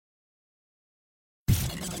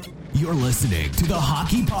You're listening to the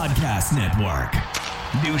Hockey Podcast Network.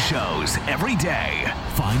 New shows every day.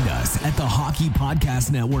 Find us at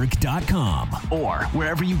thehockeypodcastnetwork.com or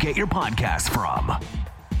wherever you get your podcasts from.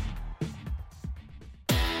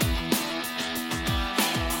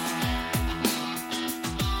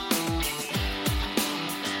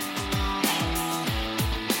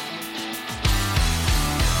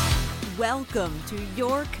 Welcome to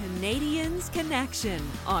your Canadiens Connection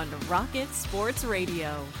on Rocket Sports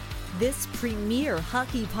Radio. This premier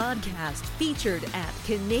hockey podcast featured at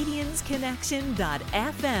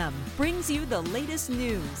CanadiensConnection.fm brings you the latest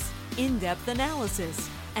news, in-depth analysis,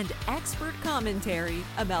 and expert commentary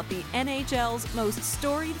about the NHL's most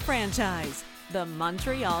storied franchise, the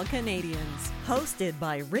Montreal Canadiens. Hosted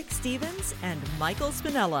by Rick Stevens and Michael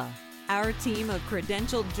Spinella. Our team of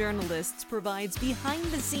credentialed journalists provides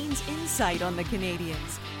behind-the-scenes insight on the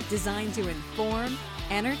Canadiens, designed to inform,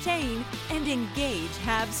 entertain, and engage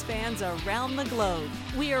Habs fans around the globe.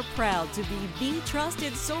 We are proud to be the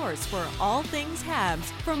trusted source for all things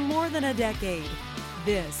Habs for more than a decade.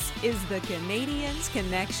 This is the Canadiens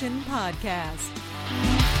Connection Podcast.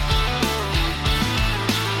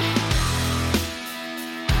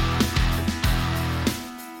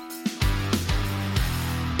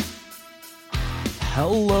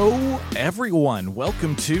 Hello, everyone.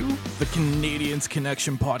 Welcome to the Canadiens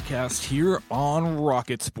Connection podcast here on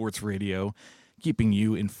Rocket Sports Radio, keeping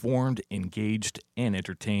you informed, engaged, and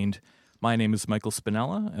entertained. My name is Michael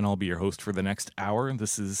Spinella, and I'll be your host for the next hour.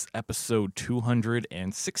 This is episode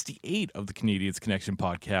 268 of the Canadiens Connection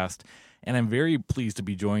podcast, and I'm very pleased to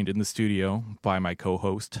be joined in the studio by my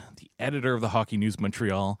co-host, the editor of the Hockey News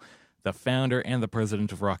Montreal, the founder and the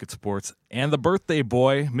president of Rocket Sports, and the birthday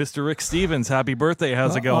boy, Mr. Rick Stevens. Happy birthday.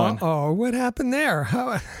 How's it going? Oh, what happened there?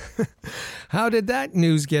 How did that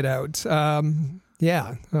news get out?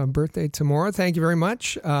 Birthday tomorrow. Thank you very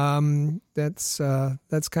much. That's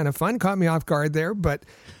kind of fun. Caught me off guard there, but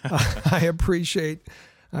I appreciate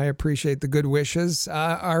the good wishes.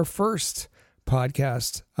 Our first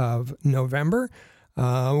podcast of November,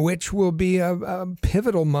 which will be a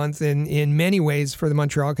pivotal month in many ways for the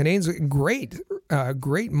Montreal Canadiens.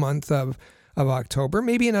 Great month of October,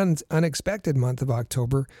 maybe an unexpected month of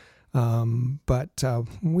October. But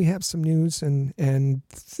we have some news and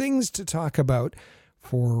things to talk about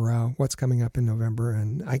for what's coming up in November,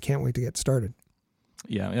 and I can't wait to get started.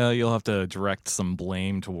 Yeah, you'll have to direct some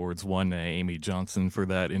blame towards one Amy Johnson for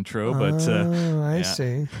that intro, but I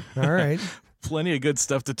see. All right. Plenty of good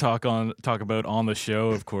stuff to talk about on the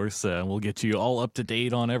show, of course. We'll get you all up to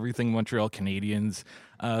date on everything Montreal Canadiens.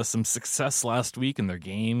 Some success last week in their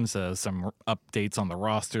games, some updates on the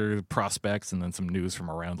roster, prospects, and then some news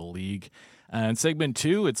from around the league. In segment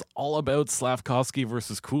 2, it's all about Slafkovsky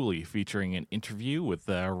versus Cooley, featuring an interview with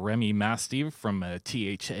Remy Mastiv from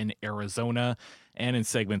THN Arizona. And in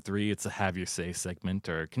segment 3, it's a Have Your Say segment.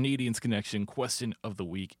 Our Canadiens Connection question of the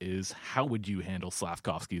week is, how would you handle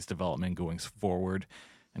Slafkovsky's development going forward?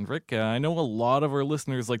 And Rick, I know a lot of our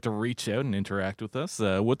listeners like to reach out and interact with us.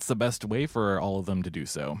 What's the best way for all of them to do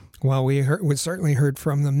so? Well, we certainly heard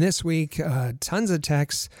from them this week. Tons of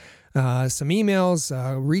texts, some emails,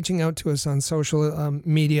 reaching out to us on social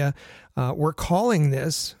media. We're calling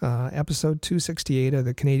this episode 268 of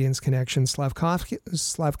the Canadiens Connection,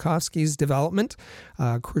 Slafkovsky's development,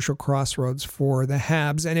 crucial crossroads for the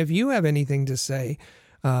Habs. And if you have anything to say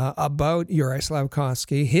about Juraj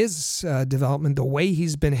Slafkovsky, his development, the way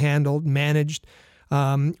he's been handled, managed,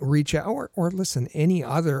 reach out, or listen, any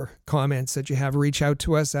other comments that you have, reach out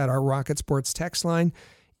to us at our Rocket Sports text line.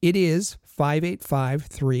 It is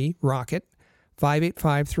 5853-ROCKET,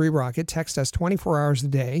 5853-ROCKET. Text us 24 hours a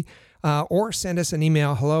day, or send us an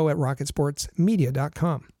email,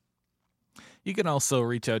 hello@rocketsportsmedia.com. You can also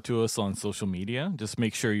reach out to us on social media. Just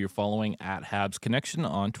make sure you're following at Habs Connection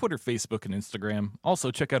on Twitter, Facebook, and Instagram. Also,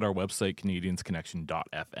 check out our website,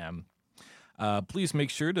 CanadiensConnection.fm. Please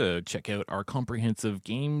make sure to check out our comprehensive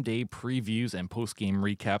game day previews and post-game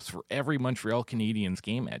recaps for every Montreal Canadiens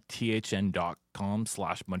game at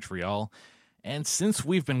thn.com/Montreal. And since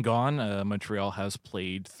we've been gone, Montreal has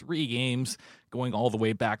played 3 games, going all the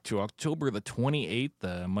way back to October the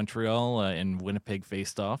 28th. Montreal and Winnipeg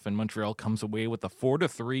faced off, and Montreal comes away with a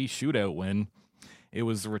 4-3 shootout win. It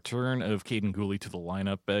was the return of Caden Gooley to the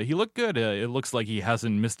lineup. He looked good. It looks like he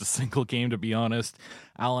hasn't missed a single game, to be honest.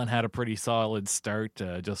 Allen had a pretty solid start.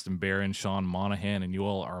 Justin Barron, Sean Monahan, and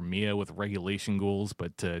Yoel Armia with regulation goals,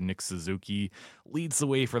 but Nick Suzuki leads the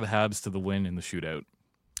way for the Habs to the win in the shootout.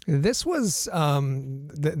 This was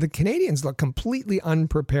the Canadiens looked completely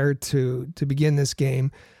unprepared to begin this game.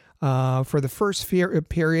 For the first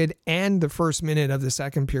period and the first minute of the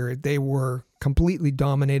second period, they were completely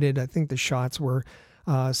dominated. I think the shots were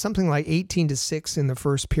something like 18-6 in the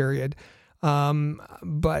first period.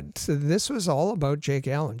 But this was all about Jake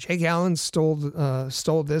Allen. Jake Allen stole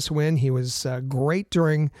this win. He was great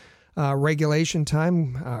during regulation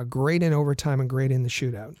time, great in overtime, and great in the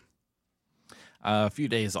shootout. A few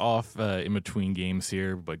days off in between games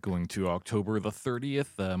here, but going to October the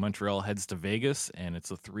 30th, Montreal heads to Vegas, and it's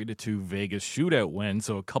a 3-2 Vegas shootout win.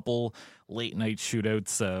 So a couple late-night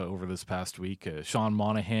shootouts over this past week. Sean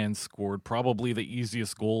Monahan scored probably the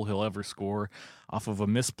easiest goal he'll ever score off of a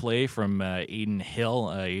misplay from Aiden Hill.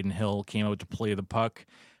 Aiden Hill came out to play the puck,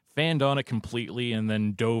 fanned on it completely, and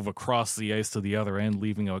then dove across the ice to the other end,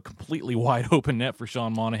 leaving a completely wide-open net for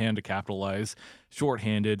Sean Monahan to capitalize.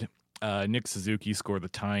 Shorthanded. Nick Suzuki scored the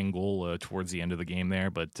tying goal towards the end of the game there,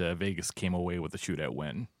 but Vegas came away with the shootout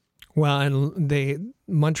win. Well, and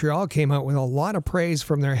Montreal came out with a lot of praise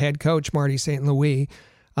from their head coach, Marty St. Louis.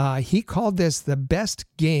 He called this the best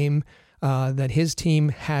game that his team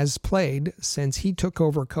has played since he took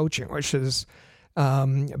over coaching, which is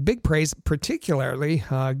big praise, particularly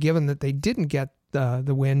given that they didn't get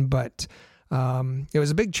the win. But it was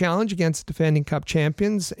a big challenge against defending Cup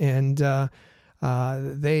champions, and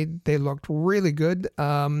they looked really good,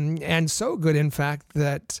 and so good, in fact,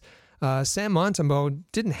 that Sam Montembeault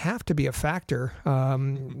didn't have to be a factor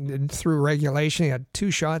through regulation. He had 2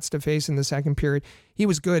 shots to face in the second period. He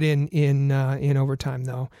was good in overtime,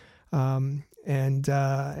 though. And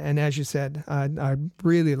as you said, I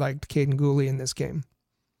really liked Caden Gooley in this game.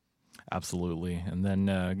 Absolutely. And then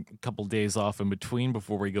a couple days off in between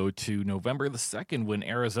before we go to November the 2nd when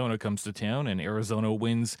Arizona comes to town, and Arizona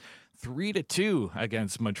wins 3-2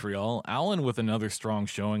 against Montreal. Allen with another strong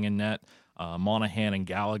showing in net. Monahan and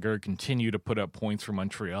Gallagher continue to put up points for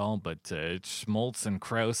Montreal, but it's Schmaltz and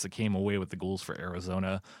Krause that came away with the goals for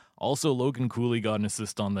Arizona. Also, Logan Cooley got an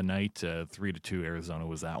assist on the night. 3-2 Arizona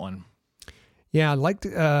was that one. Yeah, I liked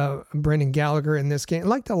Brendan Gallagher in this game. I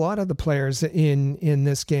liked a lot of the players in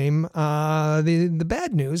this game. The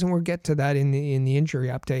bad news, and we'll get to that in the injury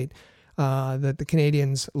update, that the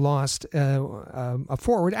Canadiens lost a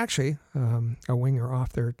forward, actually a winger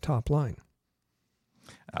off their top line.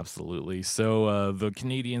 Absolutely. So the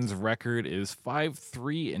Canadiens' record is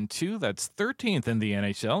 5-3-2. That's 13th in the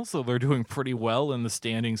NHL, so they're doing pretty well in the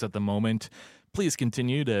standings at the moment. Please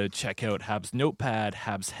continue to check out Habs Notepad,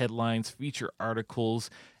 Habs headlines, feature articles,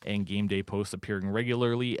 and game day posts appearing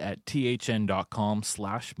regularly at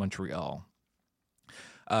thn.com/Montreal.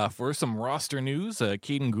 For some roster news,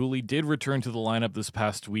 Caden Gooley did return to the lineup this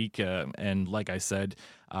past week, and like I said,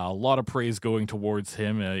 a lot of praise going towards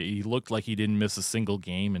him. He looked like he didn't miss a single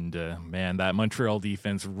game, and man, that Montreal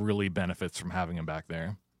defense really benefits from having him back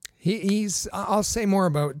there. I'll say more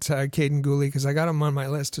about Caden Gooley because I got him on my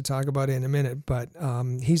list to talk about in a minute, but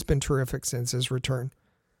he's been terrific since his return.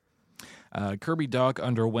 Kirby Dach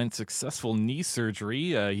underwent successful knee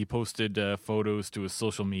surgery. He posted photos to his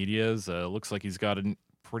social medias. Looks like he's got a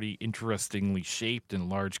pretty interestingly shaped and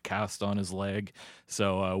large cast on his leg.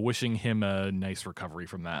 So wishing him a nice recovery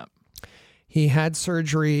from that. He had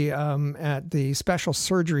surgery at the Special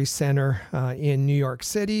Surgery Center in New York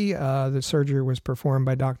City. The surgery was performed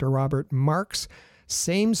by Dr. Robert Marks,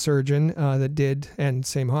 same surgeon and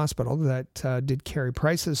same hospital that did Carey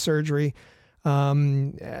Price's surgery.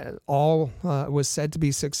 All was said to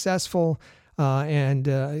be successful, and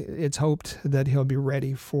it's hoped that he'll be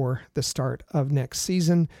ready for the start of next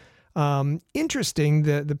season. Interesting,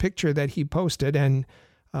 the picture that he posted, and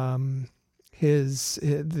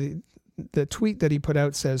the tweet that he put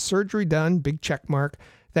out says, "Surgery done, big check mark.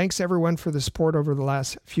 Thanks everyone for the support over the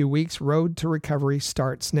last few weeks. Road to recovery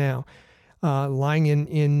starts now." Lying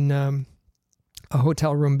in a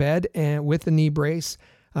hotel room bed and with a knee brace,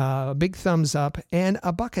 a big thumbs up, and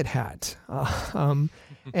a bucket hat.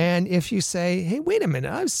 And if you say, "Hey, wait a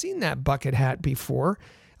minute, I've seen that bucket hat before,"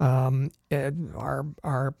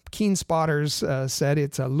 our keen spotters said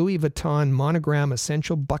it's a Louis Vuitton monogram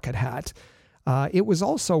essential bucket hat. It was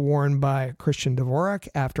also worn by Christian Dvorak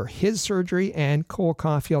after his surgery and Cole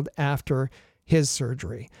Caulfield after his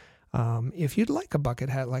surgery. If you'd like a bucket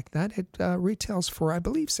hat like that, it retails for, I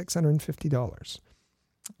believe, $650.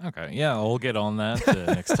 Okay, yeah, I'll get on that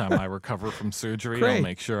next time I recover from surgery. Great. I'll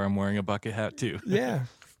make sure I'm wearing a bucket hat too. Yeah.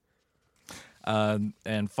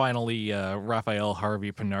 And finally, Raphael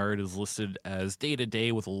Harvey-Pinard is listed as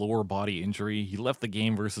day-to-day with a lower body injury. He left the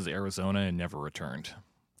game versus Arizona and never returned.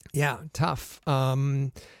 Yeah, tough.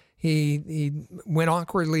 He went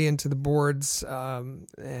awkwardly into the boards,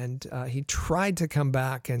 and he tried to come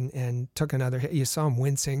back and took another hit. You saw him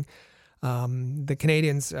wincing. The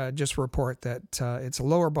Canadiens just report that it's a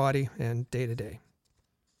lower body and day-to-day.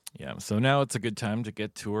 Yeah, so now it's a good time to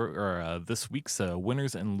get to this week's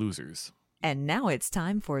winners and losers. And now it's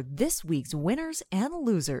time for this week's winners and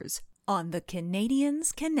losers on the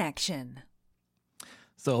Canadiens Connection.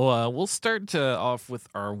 So we'll start off with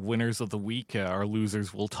our winners of the week. Our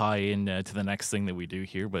losers will tie in to the next thing that we do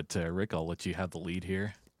here. But Rick, I'll let you have the lead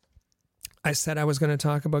here. I said I was going to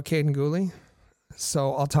talk about Caden Gooley,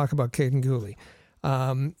 so I'll talk about Caden Gooley.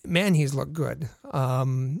 Man, he's looked good.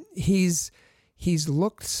 He's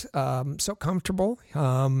looked so comfortable.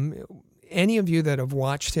 Any of you that have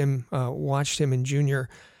watched him in junior,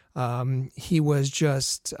 he was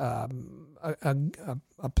just a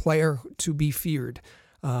player to be feared.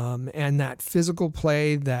 And that physical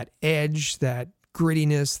play, that edge, that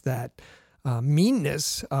grittiness, that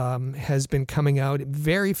meanness has been coming out.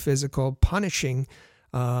 Very physical, punishing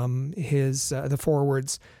the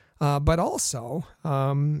forwards, but also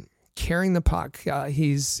carrying the puck.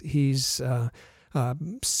 He's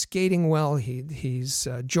skating well. He's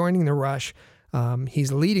joining the rush.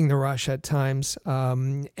 He's leading the rush at times.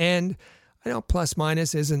 And I know plus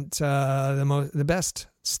minus isn't the best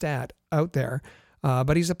stat out there,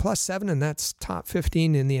 but he's a +7, and that's top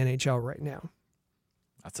 15 in the NHL right now.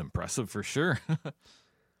 That's impressive for sure.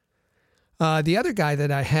 The other guy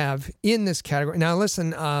that I have in this category, now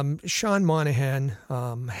listen, Sean Monahan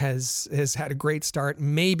has had a great start,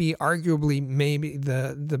 arguably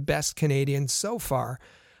the best Canadian so far,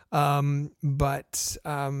 and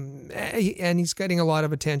he's getting a lot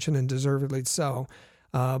of attention, and deservedly so.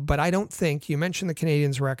 But I don't think, you mentioned the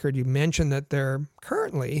Canadiens' record, you mentioned that they're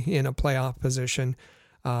currently in a playoff position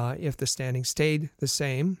if the standings stayed the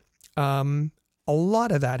same. A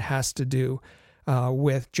lot of that has to do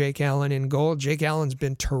with Jake Allen in goal. Jake Allen's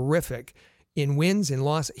been terrific in wins, in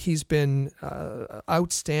losses. He's been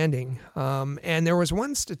outstanding. And there was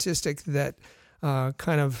one statistic that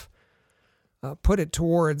kind of put it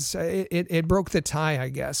towards, it broke the tie, I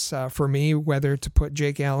guess, for me, whether to put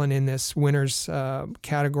Jake Allen in this winners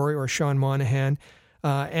category or Sean Monahan.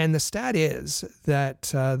 And the stat is that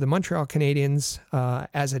the Montreal Canadiens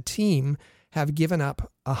as a team have given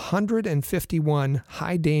up 151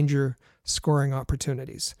 high-danger scoring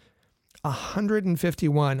opportunities.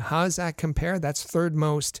 151. How does that compare? That's third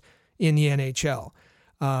most in the NHL.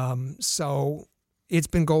 So it's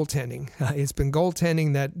been goaltending. It's been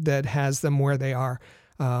goaltending that has them where they are.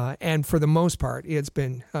 And for the most part, it's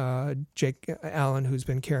been Jake Allen who's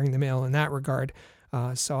been carrying the mail in that regard.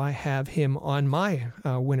 So I have him on my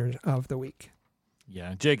winner of the week.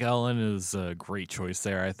 Yeah, Jake Allen is a great choice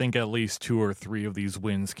there. I think at least 2 or 3 of these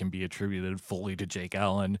wins can be attributed fully to Jake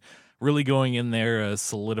Allen. Really going in there,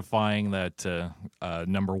 solidifying that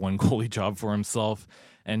number one goalie job for himself.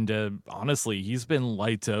 And honestly, he's been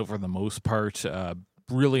lights out for the most part.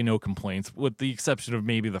 Really no complaints, with the exception of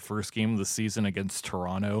maybe the first game of the season against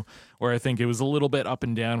Toronto, where I think it was a little bit up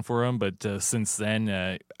and down for him. But since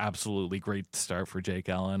then, absolutely great start for Jake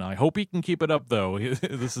Allen. I hope he can keep it up, though.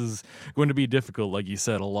 This is going to be difficult. Like you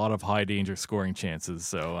said, a lot of high-danger scoring chances.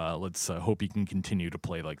 So let's hope he can continue to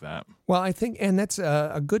play like that. Well, I think, and that's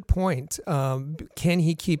a good point. Can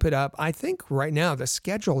he keep it up? I think right now the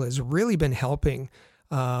schedule has really been helping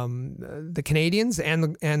the Canadiens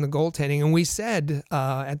and the goaltending. And we said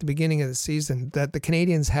at the beginning of the season that the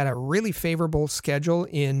Canadiens had a really favorable schedule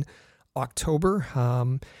in October.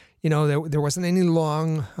 There wasn't any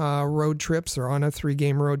long road trips. They're on a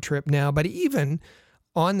 3-game road trip now. But even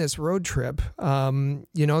on this road trip, they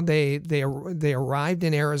arrived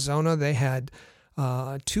in Arizona. They had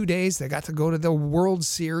 2 days. They got to go to the World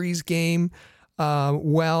Series game.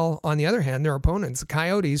 On the other hand, their opponents, the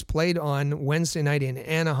Coyotes, played on Wednesday night in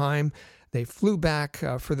Anaheim. They flew back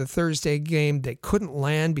for the Thursday game. They couldn't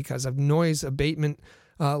land because of noise abatement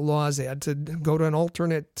laws. They had to go to an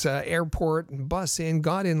alternate airport and bus in,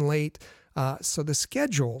 got in late. So the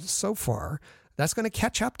schedule so far, that's going to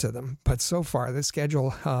catch up to them. But so far, the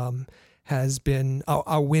schedule has been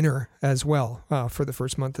a winner as well for the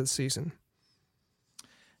first month of the season.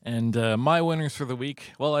 And my winners for the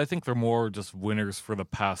week, well, I think they're more just winners for the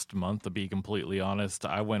past month, to be completely honest.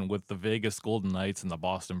 I went with the Vegas Golden Knights and the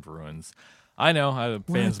Boston Bruins. I know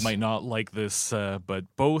fans might not like this, but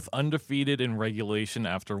both undefeated in regulation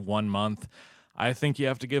after 1 month. I think you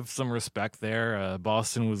have to give some respect there.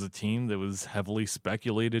 Boston was a team that was heavily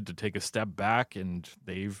speculated to take a step back, and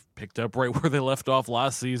they've picked up right where they left off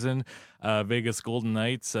last season. Vegas Golden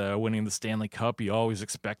Knights winning the Stanley Cup. You always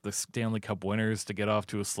expect the Stanley Cup winners to get off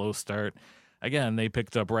to a slow start. Again, they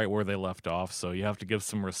picked up right where they left off, so you have to give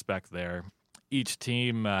some respect there. Each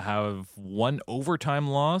team have one overtime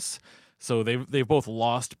loss, So they've both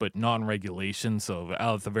lost, but not in regulation. So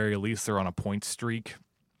at the very least, they're on a point streak.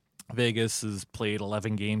 Vegas has played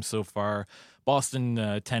 11 games so far.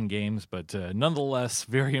 Boston 10 games, but nonetheless,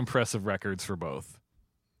 very impressive records for both.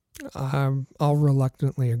 I'll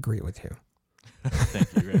reluctantly agree with you.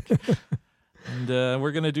 Thank you, Rick. And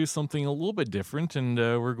we're going to do something a little bit different, and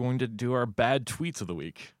we're going to do our bad tweets of the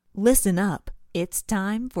week. Listen up. It's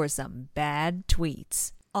time for some bad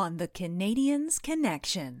tweets on the Canadiens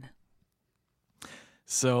Connection.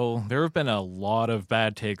 So there have been a lot of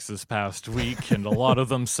bad takes this past week, and a lot of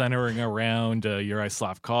them centering around Uri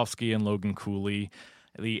Slafkovsky and Logan Cooley.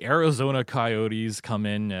 The Arizona Coyotes come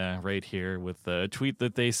in right here with a tweet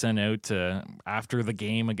that they sent out after the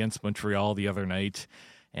game against Montreal the other night.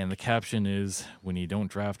 And the caption is, "When you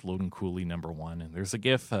don't draft Logan Cooley #1." And there's a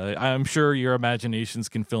GIF. I'm sure your imaginations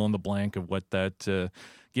can fill in the blank of what that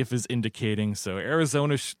GIF is indicating. So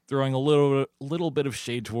Arizona throwing a little bit of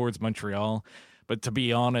shade towards Montreal. But to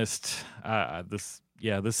be honest,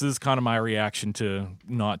 this is kind of my reaction to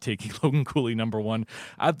not taking Logan Cooley #1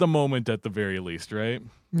 at the moment, at the very least, right?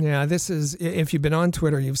 Yeah, this is, if you've been on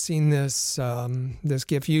Twitter, you've seen this this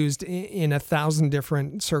GIF used in 1,000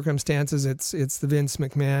 different circumstances. It's the Vince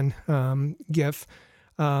McMahon GIF,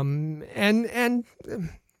 and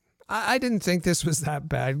I didn't think this was that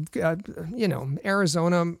bad.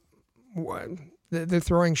 Arizona. They're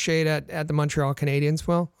throwing shade at the Montreal Canadiens.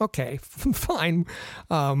 Well, okay, fine.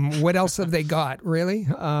 What else have they got, really?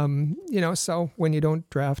 So when you don't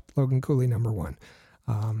draft Logan Cooley #1,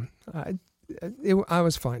 I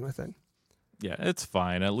was fine with it. Yeah, it's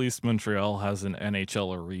fine. At least Montreal has an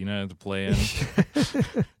NHL arena to play in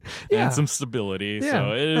and some stability. Yeah.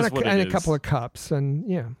 So it is what it is. And a couple of cups,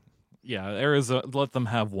 and Yeah, Arizona, let them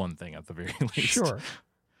have one thing at the very least. Sure.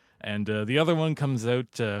 And the other one comes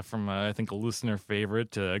out from, I think, a listener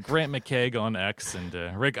favorite, Grant McKegg on X. And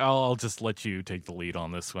Rick, I'll just let you take the lead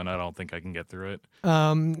on this one. I don't think I can get through it.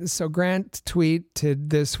 So Grant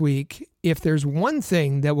tweeted this week, "If there's one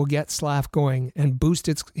thing that will get Slav going and boost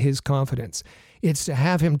his confidence, it's to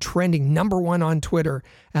have him trending #1 on Twitter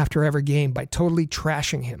after every game by totally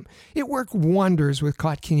trashing him. It worked wonders with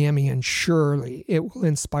Kotkaniemi, and surely it will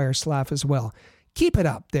inspire Slav as well. Keep it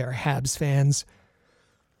up there, Habs fans."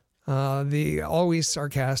 The always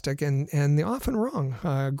sarcastic and the often wrong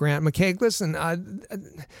Grant McKegg. Listen,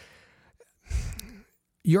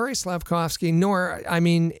 Uri Slafkovsky, nor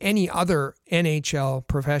any other NHL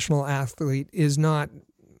professional athlete is not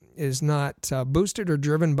boosted or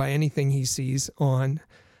driven by anything he sees on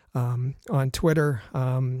Twitter.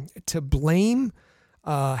 To blame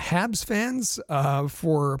Habs fans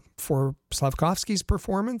for Slafkovsky's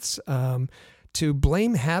performance. To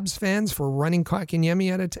blame Habs fans for running Kotkaniemi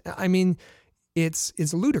at it,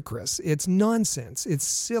 it's ludicrous. It's nonsense. It's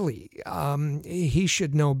silly. He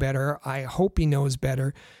should know better. I hope he knows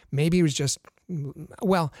better. Maybe he was just, he's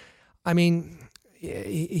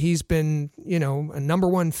been, a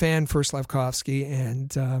 #1 fan for Slafkovsky,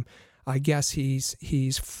 and I guess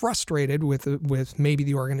he's frustrated with maybe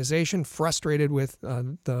the organization, frustrated with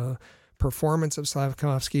the performance of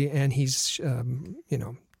Slafkovsky, and he's,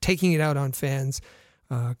 taking it out on fans,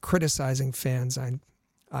 criticizing fans. I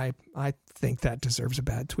think that deserves a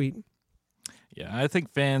bad tweet. Yeah, I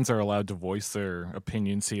think fans are allowed to voice their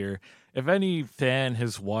opinions here. If any fan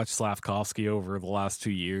has watched Slafkovsky over the last 2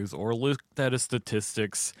 years or looked at his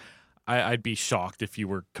statistics, I'd be shocked if you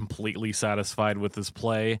were completely satisfied with his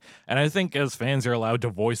play. And I think as fans are allowed to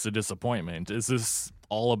voice a disappointment. Is this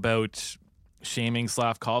all about shaming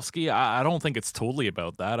Slafkovsky? I don't think it's totally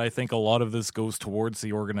about that. I think a lot of this goes towards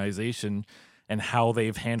the organization and how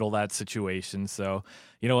they've handled that situation. So,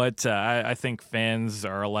 you know what? I think fans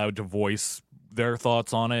are allowed to voice their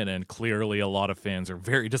thoughts on it, and clearly a lot of fans are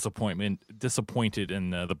very disappointed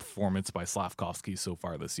in the performance by Slafkovsky so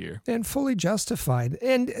far this year. And fully justified.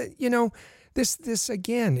 And, this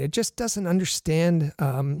again, it just doesn't understand.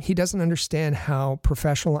 He doesn't understand how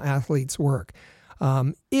professional athletes work.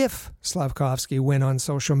 If Slafkovsky went on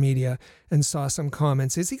social media and saw some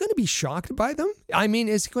comments, is he going to be shocked by them?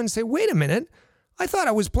 Is he going to say, wait a minute, I thought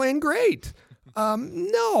I was playing great?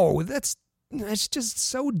 No, that's just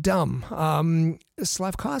so dumb.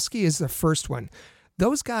 Slafkovsky is the first one.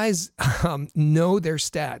 Those guys know their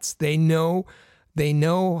stats. They know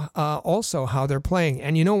also how they're playing.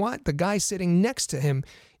 And you know what? The guy sitting next to him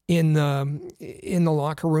in the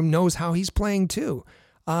locker room knows how he's playing too.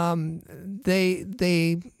 They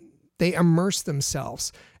immerse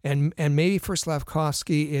themselves, and maybe for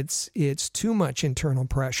Slafkovsky it's too much internal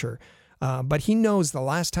pressure, but he knows the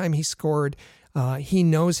last time he scored, he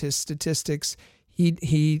knows his statistics.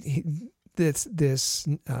 this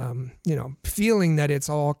feeling that it's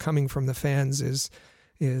all coming from the fans is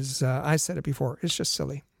I said it before, it's just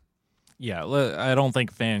silly. Yeah, I don't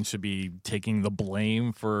think fans should be taking the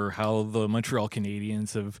blame for how the Montreal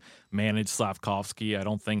Canadiens have managed Slafkovsky. I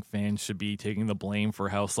don't think fans should be taking the blame for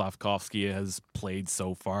how Slafkovsky has played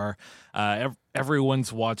so far.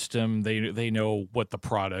 Everyone's watched him. They know what the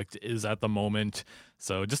product is at the moment.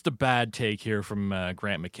 So just a bad take here from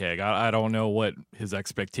Grant McKegg. I don't know what his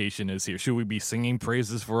expectation is here. Should we be singing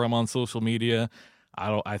praises for him on social media?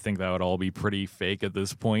 I think that would all be pretty fake at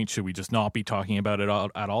this point. Should we just not be talking about it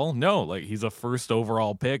at all? No, like he's a first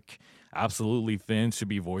overall pick. Absolutely, fans should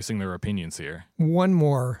be voicing their opinions here. One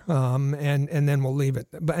more, and then we'll leave it.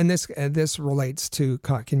 But this relates to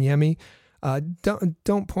Kotkaniemi.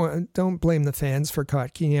 Don't blame the fans for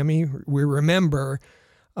Kotkaniemi. We remember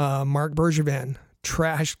Marc Bergevin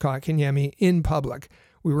trashed Kotkaniemi in public.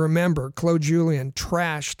 We remember Claude Julien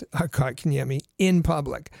trashed Kotkaniemi in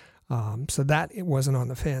public. So that it wasn't on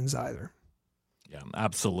the fans either. Yeah,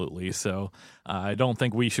 absolutely. So I don't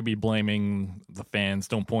think we should be blaming the fans.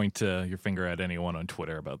 Don't point your finger at anyone on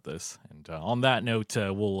Twitter about this. And on that note,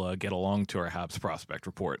 we'll get along to our Habs prospect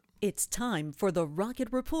report. It's time for the Rocket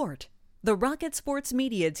Report. The Rocket Sports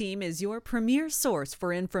Media Team is your premier source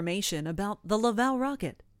for information about the Laval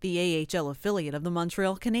Rocket, the AHL affiliate of the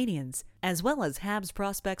Montreal Canadiens, as well as Habs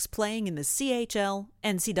prospects playing in the CHL,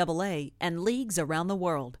 NCAA, and leagues around the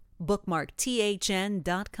world. Bookmark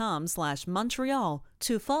thn.com/Montreal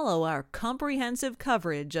to follow our comprehensive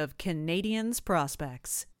coverage of Canadiens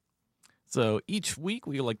prospects. So each week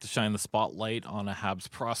we like to shine the spotlight on a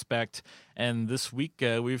Habs prospect, and this week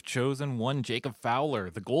we've chosen one, Jacob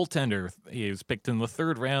Fowler, the goaltender. He was picked in the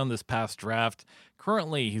third round this past draft.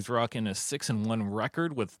 Currently, he's rocking a 6-1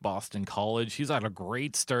 record with Boston College. He's had a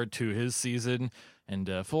great start to his season, and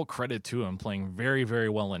full credit to him, playing very, very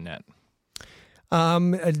well in net.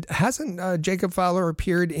 Hasn't Jacob Fowler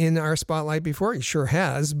appeared in our spotlight before? He sure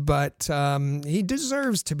has, but he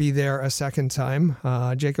deserves to be there a second time.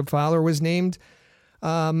 Jacob Fowler was named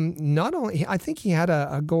not only, I think he had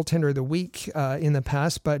a goaltender of the week in the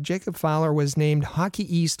past, but Jacob Fowler was named Hockey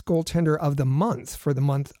East Goaltender of the Month for the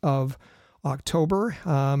month of October.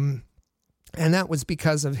 And that was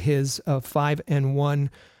because of his 5-1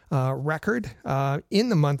 record in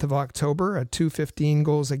the month of October, a .215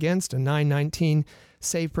 goals against, a .919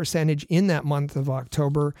 save percentage in that month of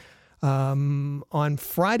October. On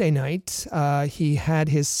Friday night, he had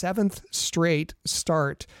his 7th straight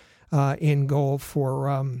start in goal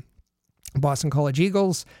for Boston College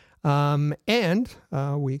Eagles. And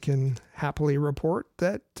we can happily report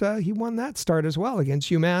that he won that start as well against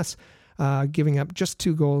UMass, giving up just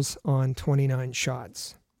 2 goals on 29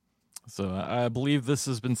 shots. So I believe this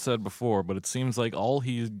has been said before, but it seems like all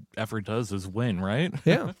he ever does is win, right?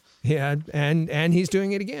 Yeah, and he's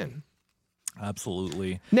doing it again.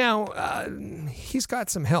 Absolutely. Now, he's got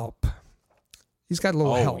some help. He's got a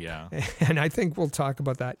little help. Yeah. And I think we'll talk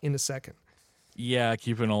about that in a second. Yeah,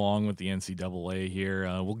 keeping along with the NCAA here.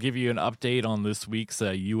 We'll give you an update on this week's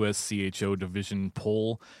USCHO division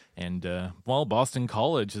poll. And, Boston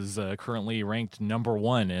College is currently ranked number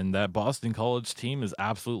 1, and that Boston College team is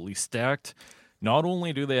absolutely stacked. Not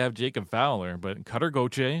only do they have Jacob Fowler, but Cutter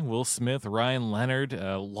Gauthier, Will Smith, Ryan Leonard,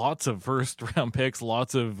 lots of first-round picks,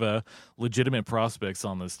 lots of legitimate prospects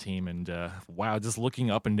on this team. And, wow, just looking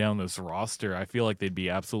up and down this roster, I feel like they'd be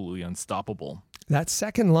absolutely unstoppable. That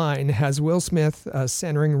second line has Will Smith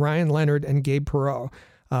centering Ryan Leonard and Gabe Perreault.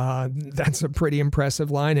 That's a pretty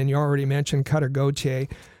impressive line, and you already mentioned Cutter Gauthier.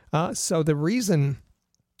 So the reason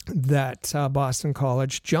that Boston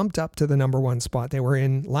College jumped up to the number 1 spot, they were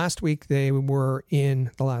in last week, they were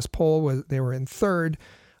in the last poll, they were in third,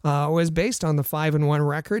 was based on the 5-1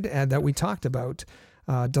 record that we talked about,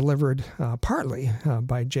 delivered partly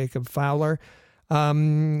by Jacob Fowler.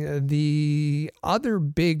 The other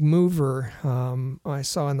big mover I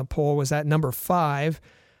saw in the poll was at number 5,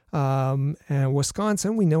 and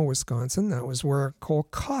Wisconsin. We know Wisconsin. That was where Cole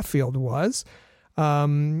Caulfield was.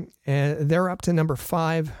 And they're up to number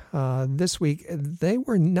 5 this week. They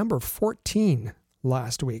were number 14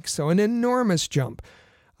 last week. So an enormous jump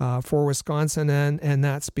for Wisconsin, and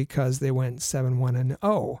that's because they went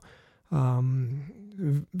 7-1-0.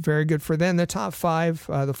 Very good for them. The top 5,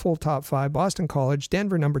 the full top 5, Boston College,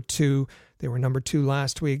 Denver number 2. They were number 2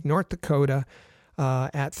 last week. North Dakota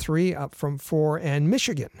at 3, up from 4, and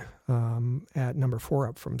Michigan at number 4,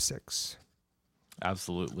 up from 6.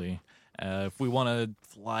 Absolutely. If we want to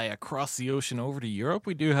fly across the ocean over to Europe,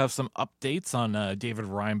 we do have some updates on David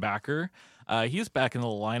Reinbacher. He's back in the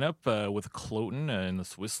lineup with Cloten in the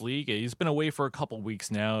Swiss League. He's been away for a couple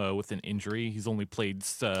weeks now with an injury. He's only played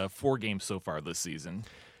 4 games so far this season.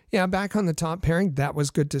 Yeah, back on the top pairing. That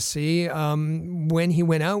was good to see. When he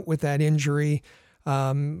went out with that injury,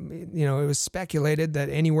 it was speculated that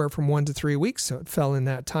anywhere from 1 to 3 weeks, so it fell in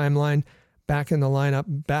that timeline. Back in the lineup,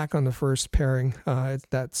 back on the first pairing.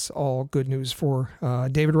 That's all good news for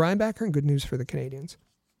David Reinbacher and good news for the Canadiens.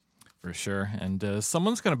 For sure. And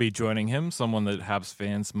someone's going to be joining him, someone that Habs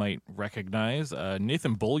fans might recognize.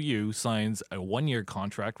 Nathan Beaulieu signs a 1-year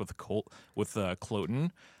contract with Cloten.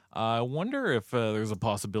 I wonder if there's a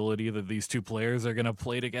possibility that these two players are going to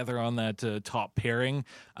play together on that top pairing.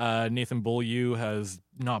 Nathan Beaulieu has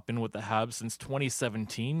not been with the Habs since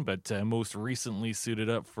 2017, but most recently suited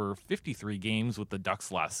up for 53 games with the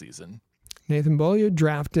Ducks last season. Nathan Beaulieu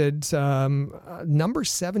drafted number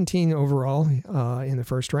 17 overall in the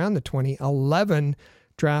first round, the 2011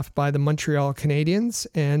 draft by the Montreal Canadiens.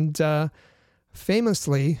 And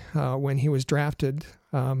famously, when he was drafted,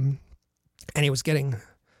 and he was getting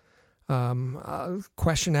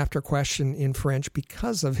question after question in French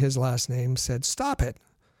because of his last name, said, "Stop it,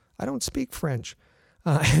 I don't speak French,"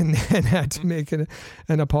 and had to make an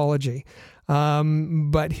apology.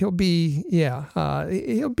 But he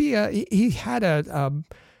had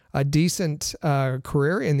a decent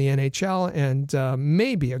career in the NHL and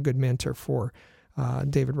maybe a good mentor for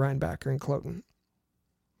David Reinbacher and Cloten.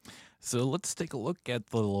 So let's take a look at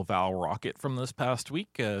the Laval Rocket from this past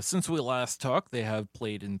week. Since we last talked, they have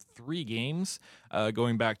played in 3 games.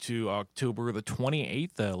 Going back to October the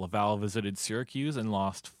 28th, Laval visited Syracuse and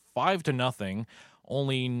lost 5-0.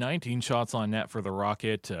 Only 19 shots on net for the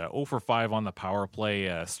Rocket, 0 for 5 on the power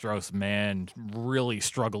play. Strauss-Mann really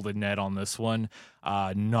struggled in net on this one.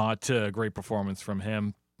 Not a great performance from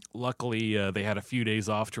him. Luckily, they had a few days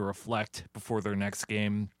off to reflect before their next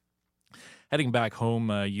game. Heading back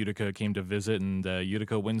home, Utica came to visit, and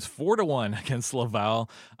Utica wins 4-1 against Laval.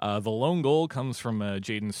 The lone goal comes from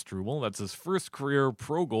Jaden Struble. That's his first career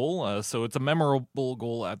pro goal, so it's a memorable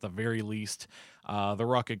goal at the very least. The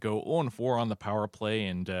Rocket go 0-4 on the power play,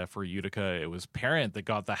 and for Utica, it was Parent that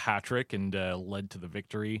got the hat trick and led to the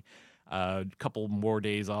victory. A couple more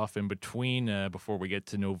days off in between before we get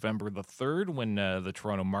to November the 3rd when the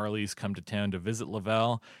Toronto Marlies come to town to visit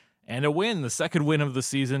Laval. And a win, the second win of the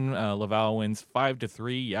season. Laval wins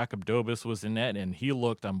 5-3. Jakub Dobis was in net, and he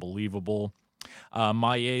looked unbelievable.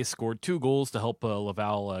 Maillet scored 2 goals to help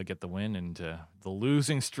Laval get the win, and the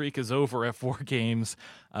losing streak is over at 4 games.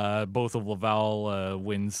 Both of Laval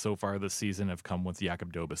wins so far this season have come with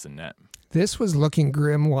Jakub Dobis in net. This was looking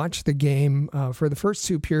grim. Watch the game. For the first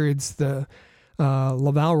 2 periods, the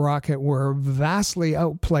Laval Rocket were vastly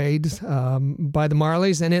outplayed by the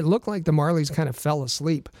Marlies, and it looked like the Marlies kind of fell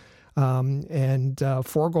asleep. And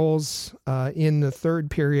 4 goals in the third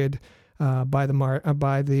period by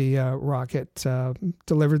the Rocket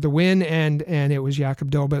delivered the win, and it was Jakub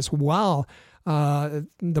Dobis while the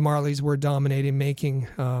Marlies were dominating, making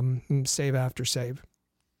save after save.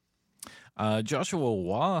 Joshua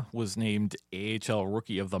Waugh was named AHL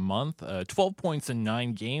Rookie of the Month. 12 points in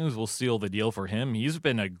 9 games will seal the deal for him. He's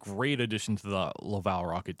been a great addition to the Laval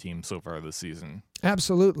Rocket team so far this season.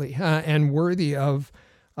 Absolutely, and worthy of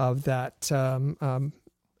that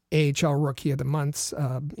AHL Rookie of the Month.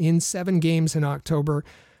 In 7 games in October,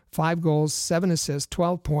 5 goals, 7 assists,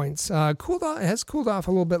 12 points. Has cooled off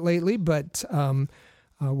a little bit lately, but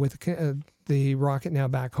with the Rocket now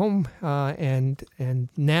back home and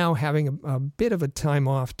now having a bit of a time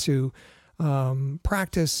off to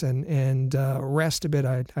practice and rest a bit,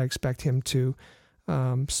 I expect him to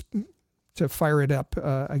fire it up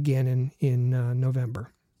again in November.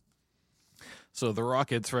 So the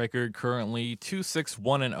Rockets record currently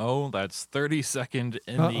 2-6-1-0. That's 32nd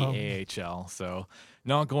in the AHL. So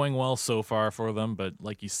not going well so far for them. But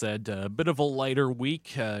like you said, a bit of a lighter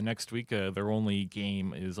week. Next week, their only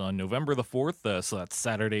game is on November the 4th. So that's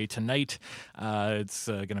Saturday tonight. It's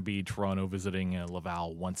going to be Toronto visiting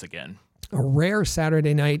Laval once again. A rare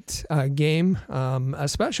Saturday night game,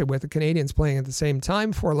 especially with the Canadiens playing at the same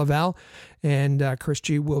time for Laval. And Chris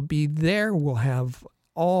G will be there. We'll have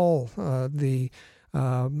all the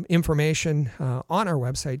information on our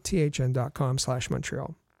website,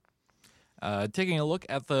 thn.com/Montreal. Taking a look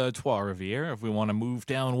at the Trois-Rivières, if we want to move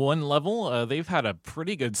down one level, they've had a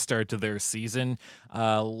pretty good start to their season.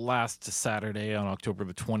 Last Saturday on October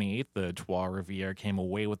the 28th, the Trois-Rivières came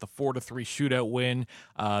away with a 4-3 shootout win.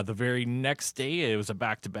 The very next day, it was a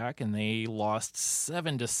back-to-back, and they lost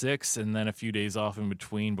 7-6, and then a few days off in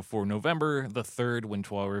between before November the 3rd, when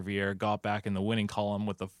Trois-Rivières got back in the winning column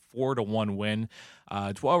with a 4-1 win.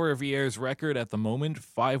 Trois-Rivières' record at the moment,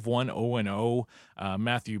 5-1-0-0.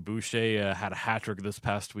 Matthew Boucher had a hat trick this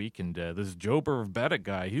past week, and this Joe Verbetic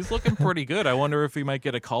guy, he's looking pretty good. I wonder if he might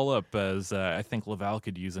get a call-up, as I think Laval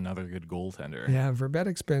could use another good goaltender. Yeah,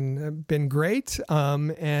 Verbetic's been great,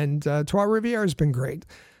 and Trois-Rivières has been great.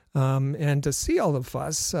 And to see all of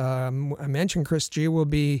us, I mentioned Chris G will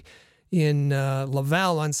be in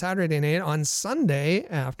Laval on Saturday night. On Sunday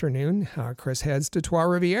afternoon, Chris heads to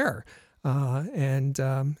Trois-Rivières.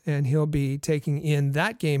 And he'll be taking in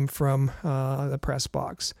that game from the press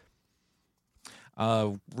box.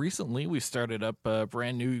 Recently, we started up a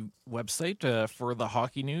brand new website for the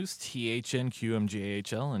hockey news, THN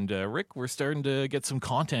QMJHL. And Rick, we're starting to get some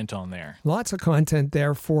content on there. Lots of content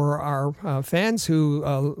there for our fans who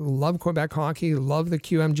love Quebec hockey, love the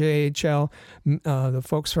QMJHL, the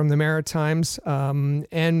folks from the Maritimes,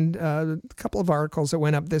 and a couple of articles that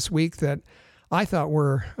went up this week that I thought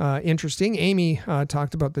were interesting. Amy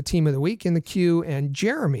talked about the team of the week in the Q, and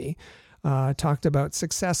Jeremy talked about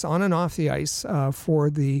success on and off the ice for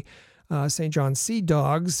the St. John Sea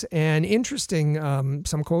Dogs. And interesting,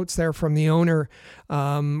 some quotes there from the owner,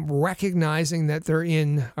 recognizing that they're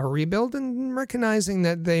in a rebuild and recognizing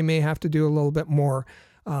that they may have to do a little bit more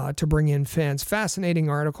to bring in fans. Fascinating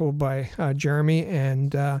article by Jeremy,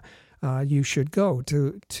 and you should go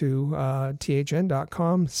to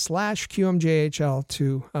thn.com/QMJHL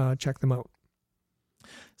to check them out.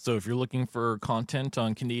 So if you're looking for content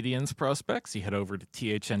on Canadiens prospects, you head over to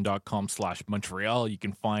thn.com/Montreal. You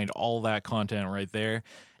can find all that content right there.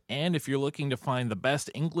 And if you're looking to find the best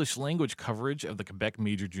English language coverage of the Quebec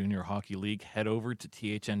Major Junior Hockey League, head over to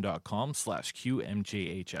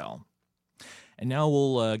thn.com/QMJHL. And now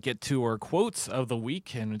we'll get to our quotes of the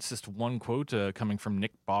week, and it's just one quote coming from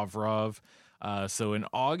Nick Bovrov. So in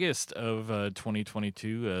August of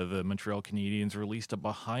 2022, the Montreal Canadiens released a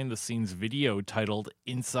behind-the-scenes video titled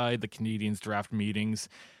Inside the Canadiens Draft Meetings,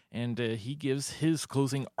 and he gives his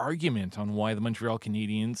closing argument on why the Montreal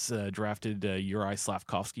Canadiens drafted Uri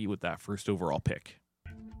Slafkovsky with that first overall pick.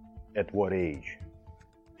 At what age?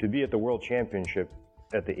 To be at the World Championship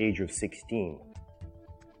at the age of 16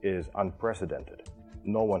 is unprecedented.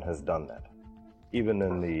 No one has done that, even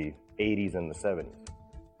in the 80s and the 70s.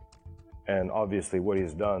 And obviously what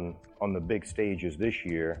he's done on the big stages this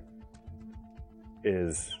year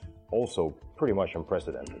is also pretty much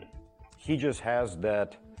unprecedented. He just has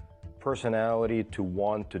that personality to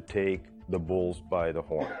want to take the bulls by the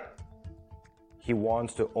horn. He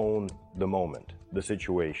wants to own the moment, the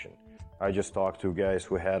situation. I just talked to guys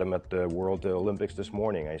who had him at the World Olympics this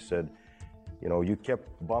morning. I said, you know, you kept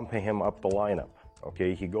bumping him up the lineup.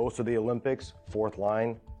 Okay, he goes to the Olympics, fourth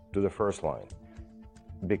line to the first line,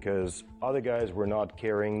 because other guys were not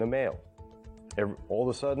carrying the mail. All of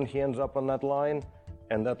a sudden, he ends up on that line,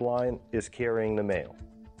 and that line is carrying the mail.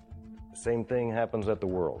 Same thing happens at the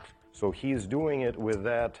World. So he's doing it with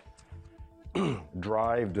that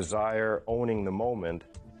drive, desire, owning the moment,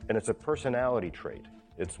 and it's a personality trait.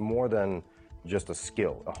 It's more than just a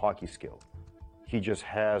skill, a hockey skill. He just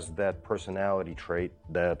has that personality trait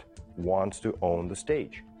that wants to own the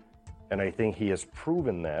stage. And I think he has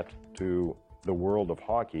proven that to the world of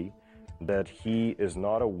hockey, that he is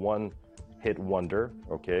not a one-hit wonder,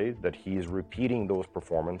 okay, that he's repeating those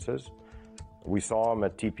performances. We saw him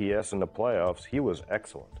at TPS in the playoffs. He was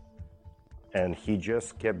excellent. And he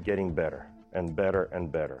just kept getting better and better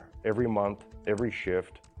and better. Every month, every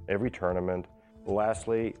shift, every tournament.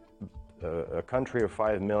 Lastly, a country of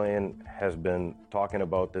 5 million has been talking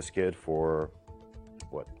about this kid for,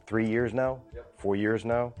 3 years now? Yep. 4 years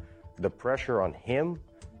now? The pressure on him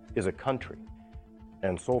is a country.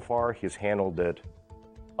 And so far, he's handled it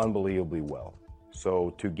unbelievably well.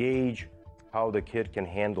 So to gauge how the kid can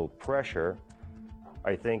handle pressure,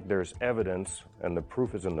 I think there's evidence, and the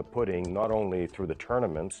proof is in the pudding, not only through the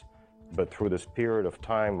tournaments, but through this period of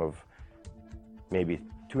time of maybe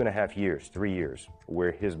 2.5 years, 3 years,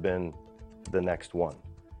 where he's been the next one.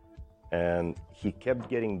 And he kept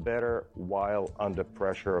getting better while under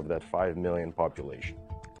pressure of that 5 million population.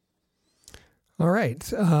 All right.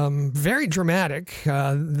 Very dramatic,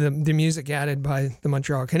 the music added by the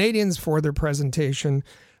Montreal Canadiens for their presentation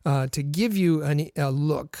to give you a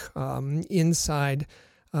look inside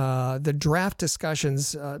the draft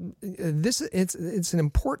discussions, it's an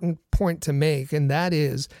important point to make, and that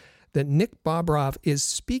is that Nick Bobrov is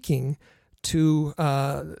speaking to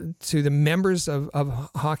the members of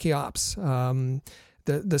hockey ops,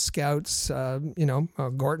 the scouts,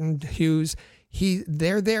 Gordon Hughes.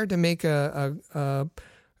 They're there to make a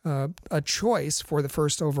choice for the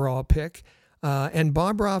first overall pick. And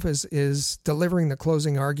Bobrov is delivering the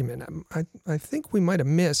closing argument. I think we might have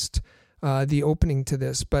missed the opening to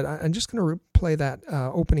this, but I'm just going to play that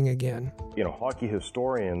opening again. Hockey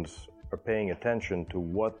historians are paying attention to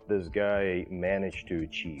what this guy managed to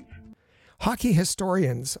achieve. Hockey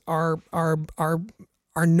historians are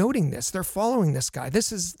noting this. They're following this guy. This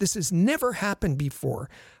has never happened before,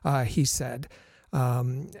 he said.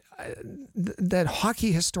 That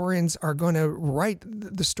hockey historians are going to write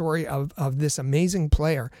the story of this amazing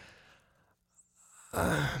player.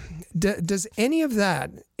 Does any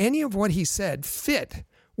of what he said fit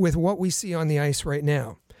with what we see on the ice right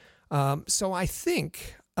now? So I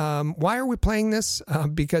think, why are we playing this?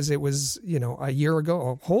 Because it was,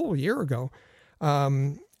 a whole year ago.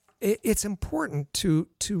 It's important to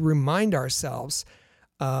remind ourselves,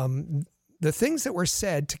 the things that were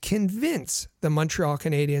said to convince the Montreal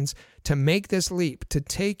Canadiens to make this leap, to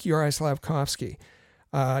take Slafkovsky.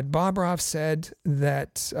 Bobrov said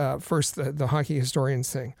that, first, the hockey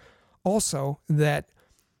historians thing. Also, that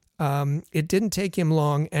it didn't take him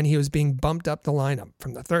long and he was being bumped up the lineup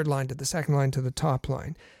from the third line to the second line to the top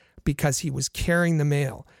line because he was carrying the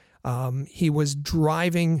mail. He was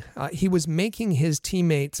driving, he was making his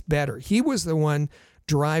teammates better. He was the one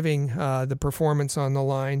driving the performance on the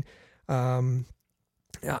line.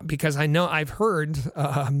 Because I know I've heard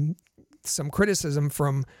some criticism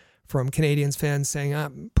from Canadiens fans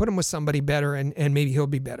saying, put him with somebody better and maybe he'll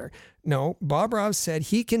be better. No, Bobrov said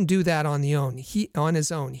he can do that on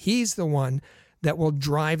his own. He's the one that will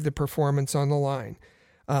drive the performance on the line.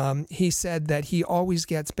 He said that he always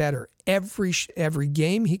gets better. Every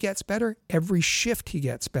game he gets better. Every shift he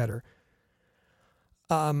gets better.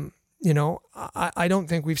 I don't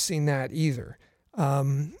think we've seen that either.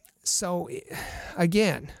 So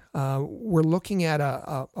again, we're looking at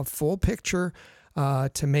a full picture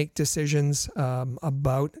to make decisions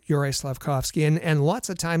about Slafkovsky, and lots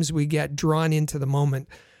of times we get drawn into the moment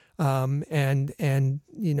and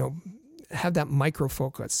have that micro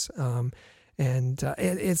focus, and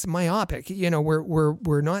it's myopic.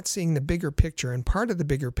 We're not seeing the bigger picture, and part of the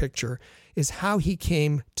bigger picture is how he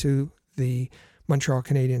came to the Montreal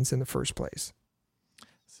Canadiens in the first place.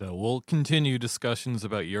 So we'll continue discussions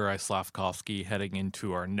about Slafkovsky heading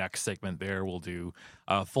into our next segment there. We'll do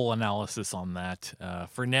a full analysis on that.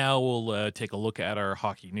 For now, we'll take a look at our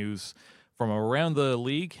hockey news from around the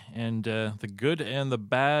league and the good and the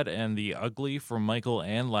bad and the ugly from Michael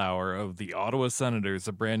Andlauer of the Ottawa Senators,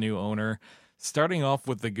 a brand new owner. Starting off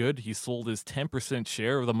with the good, he sold his 10%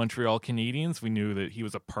 share of the Montreal Canadiens. We knew that he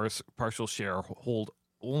was a partial shareholder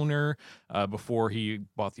owner before he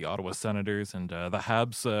bought the Ottawa Senators, and the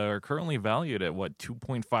Habs are currently valued at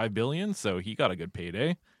 $2.5 billion, so he got a good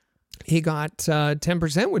payday. He got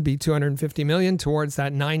 10% would be $250 million towards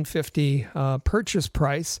that $950 purchase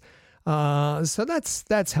price, so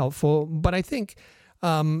that's helpful. But I think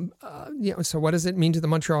so what does it mean to the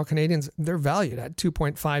Montreal Canadiens? They're valued at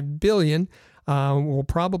 $2.5 billion. We'll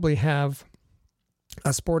probably have a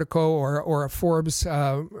Sportico or a Forbes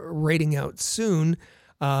rating out soon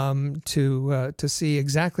to see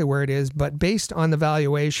exactly where it is, but based on the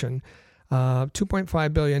valuation,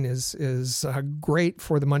 $2.5 billion is great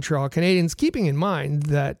for the Montreal Canadiens. Keeping in mind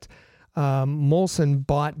that Molson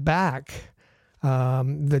bought back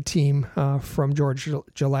the team from George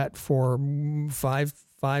Gillette for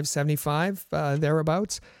 $575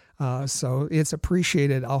 thereabouts, so it's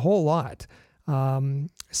appreciated a whole lot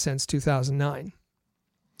since 2009.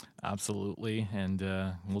 Absolutely, and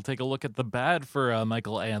we'll take a look at the bad for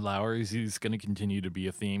Michael Andlauer. He's going to continue to be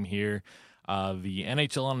a theme here. The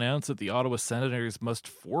NHL announced that the Ottawa Senators must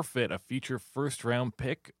forfeit a future first-round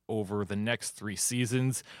pick over the next 3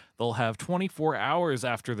 seasons. They'll have 24 hours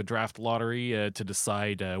after the draft lottery to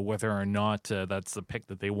decide whether or not that's the pick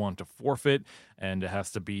that they want to forfeit, and it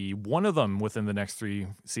has to be one of them within the next 3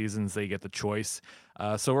 seasons. They get the choice.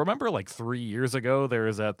 So remember, 3 years ago, there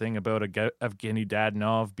was that thing about Evgeny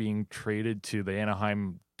Dadonov being traded to the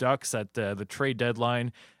Anaheim Ducks at the trade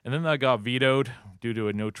deadline, and then that got vetoed due to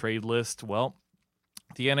a no-trade list. Well,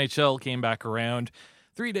 the NHL came back around.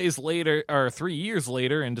 3 years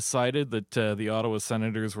later, and decided that the Ottawa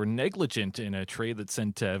Senators were negligent in a trade that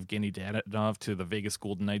sent Evgeny Dadonov to the Vegas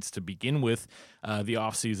Golden Knights to begin with the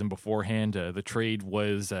offseason beforehand. The trade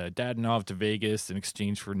was Dadonov to Vegas in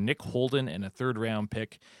exchange for Nick Holden and a third-round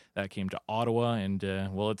pick that came to Ottawa. And,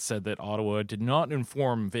 it said that Ottawa did not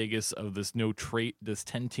inform Vegas of this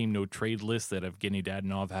 10-team no-trade list that Evgeny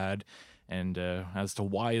Dadonov had. And as to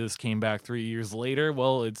why this came back 3 years later,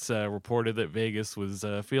 well, it's reported that Vegas was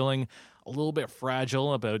feeling a little bit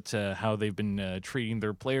fragile about how they've been treating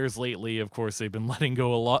their players lately. Of course, they've been letting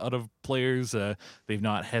go a lot of players. They've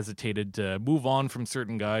not hesitated to move on from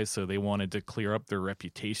certain guys, so they wanted to clear up their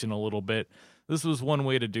reputation a little bit. This was one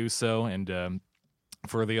way to do so, and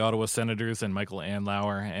for the Ottawa Senators and Michael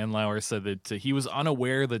Andlauer. Andlauer said that he was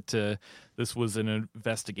unaware that this was an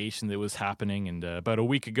investigation that was happening, and about a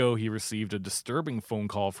week ago he received a disturbing phone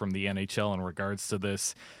call from the NHL in regards to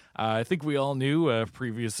this. I think we all knew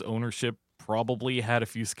previous ownership probably had a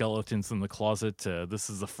few skeletons in the closet. This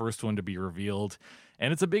is the first one to be revealed.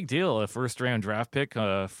 And it's a big deal, a first-round draft pick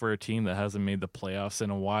for a team that hasn't made the playoffs in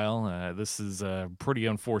a while. This is pretty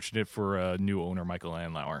unfortunate for new owner Michael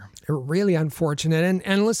Andlauer. Really unfortunate.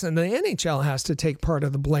 And listen, the NHL has to take part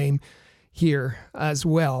of the blame here as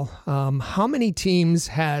well. How many teams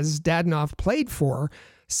has Dadonov played for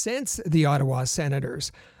since the Ottawa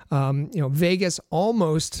Senators? Vegas,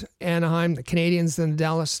 almost Anaheim, the Canadiens, and the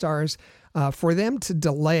Dallas Stars. For them to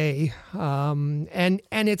delay, and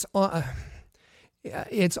it's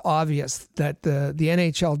obvious that the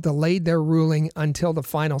NHL delayed their ruling until the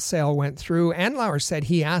final sale went through. Andlauer said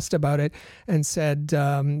he asked about it and said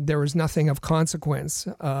there was nothing of consequence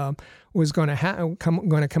was going to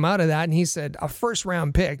come out of that. And he said a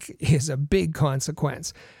first-round pick is a big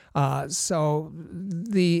consequence. So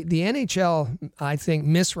the NHL, I think,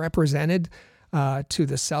 misrepresented to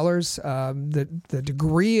the sellers the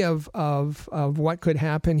degree of what could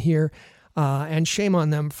happen here. And shame on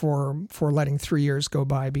them for letting 3 years go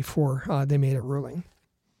by before they made a ruling.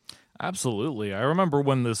 Absolutely. I remember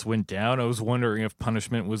when this went down, I was wondering if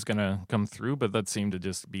punishment was going to come through, but that seemed to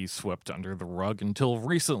just be swept under the rug until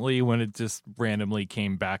recently when it just randomly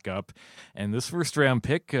came back up. And this first-round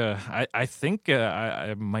pick, I think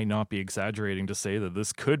I might not be exaggerating to say that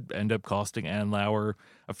this could end up costing Andlauer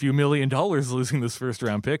a few $1 million losing this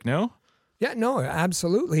first-round pick, no? Yeah, no,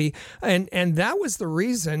 absolutely. And that was the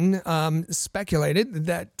reason speculated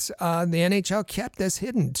that the NHL kept this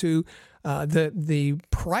hidden to the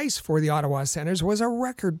price for the Ottawa Senators was a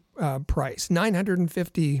record price,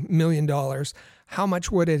 $950 million. How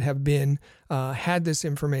much would it have been had this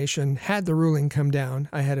information, had the ruling come down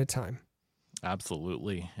ahead of time?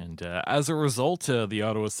 Absolutely. And as a result, the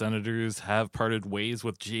Ottawa Senators have parted ways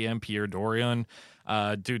with GM Pierre Dorion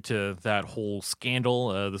due to that whole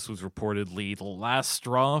scandal. This was reportedly the last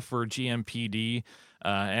straw for GMPD.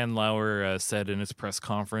 Andlauer said in his press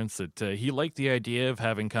conference that he liked the idea of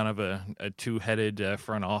having kind of a two-headed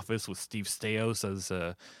front office with Steve Staios as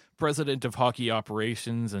president of hockey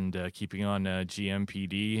operations and keeping on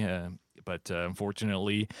GMPD. But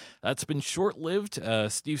unfortunately, that's been short-lived.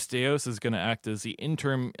 Steve Staios is going to act as the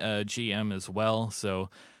interim GM as well. So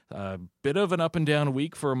a bit of an up-and-down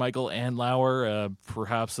week for Michael Andlauer,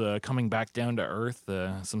 perhaps coming back down to earth.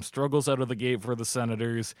 Some struggles out of the gate for the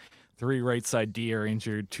Senators. 3 right side D are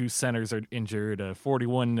injured, 2 centers are injured,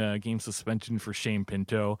 41-game suspension for Shane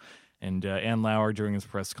Pinto. And Andlauer, during his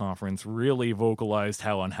press conference, really vocalized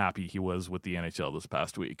how unhappy he was with the NHL this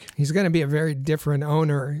past week. He's going to be a very different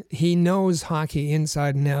owner. He knows hockey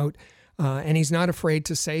inside and out, and he's not afraid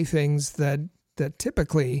to say things that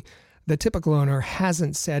typically the typical owner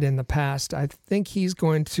hasn't said in the past. I think he's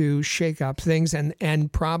going to shake up things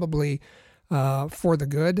and probably for the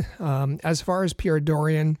good. As far as Pierre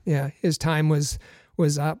Dorion, his time was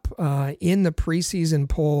up in the preseason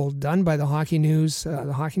poll done by the Hockey News.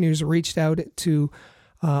 The Hockey News reached out to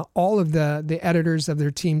all of the editors of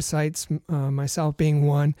their team sites, myself being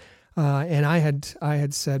one, and I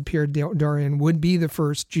had said Pierre Dorion would be the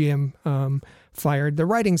first GM fired. The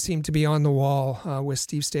writing seemed to be on the wall with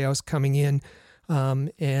Steve Staios coming in.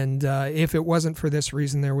 And if it wasn't for this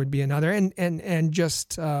reason, there would be another. And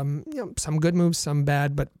just some good moves, some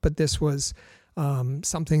bad, but this was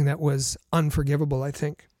something that was unforgivable, I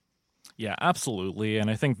think. Yeah, absolutely. And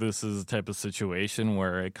I think this is the type of situation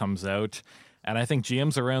where it comes out. And I think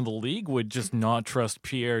GMs around the league would just not trust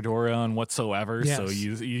Pierre Dorion whatsoever. Yes. So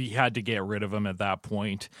you had to get rid of him at that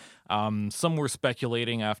point. Some were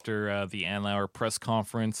speculating after the Andlauer press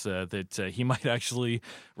conference that he might actually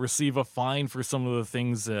receive a fine for some of the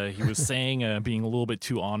things he was saying, being a little bit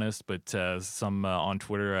too honest. But some on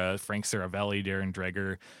Twitter, Frank Saravelli, Darren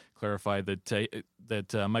Dreger, clarified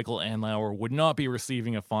that Michael Anlauer would not be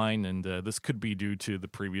receiving a fine, and this could be due to the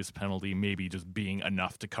previous penalty maybe just being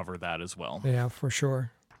enough to cover that as well. Yeah, for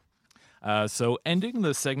sure. So ending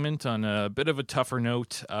the segment on a bit of a tougher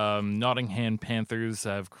note, Nottingham Panthers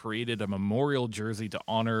have created a memorial jersey to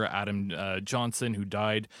honor Adam Johnson, who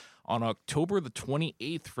died on October the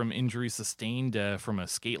 28th from injuries sustained from a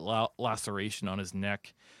skate laceration on his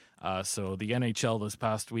neck. So the NHL this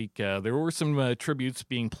past week, there were some tributes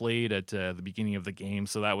being played at the beginning of the game,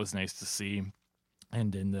 so that was nice to see.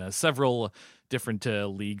 And in several different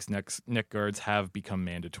leagues, neck guards have become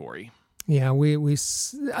mandatory. Yeah,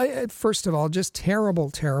 first of all, just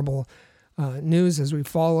terrible news as we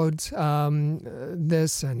followed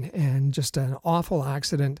this, and just an awful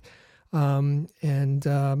accident. And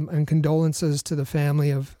condolences to the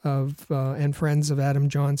family of and friends of Adam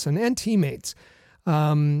Johnson and teammates.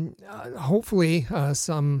 Hopefully,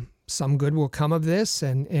 some good will come of this,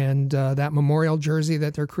 and that memorial jersey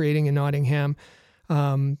that they're creating in Nottingham,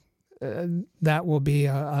 that will be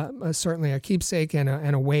certainly a keepsake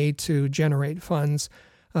and a way to generate funds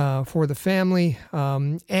for the family.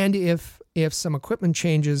 And if some equipment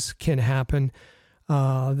changes can happen,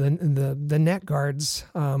 the net guards,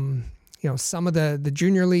 some of the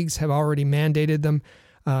junior leagues have already mandated them.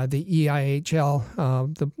 The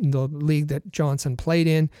EIHL, the league that Johnson played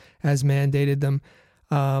in, has mandated them.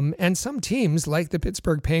 And some teams, like the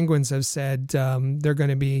Pittsburgh Penguins, have said they're going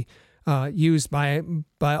to be used by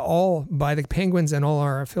the Penguins and all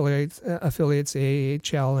our affiliates,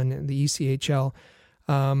 AAHL and the ECHL.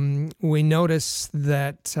 We notice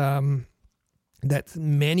that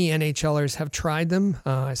many NHLers have tried them.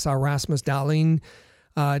 I saw Rasmus Dahlin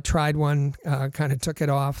tried one, kind of took it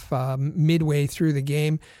off midway through the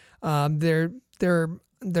game. There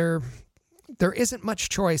isn't much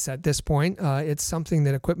choice at this point. It's something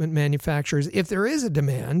that equipment manufacturers, if there is a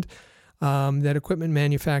demand, that equipment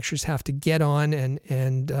manufacturers have to get on,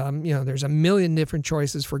 and there's a million different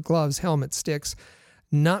choices for gloves, helmets, sticks,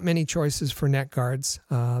 not many choices for net guards.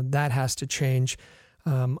 That has to change.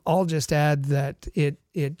 I'll just add that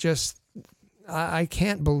I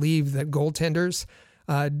can't believe that goaltenders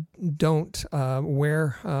don't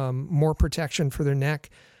wear more protection for their neck.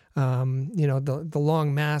 The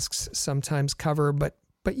long masks sometimes cover, but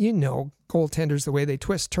goaltenders, the way they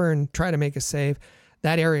twist, turn, try to make a save,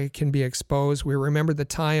 that area can be exposed. We remember the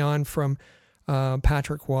tie-on from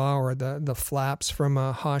Patrick Waugh, or the flaps from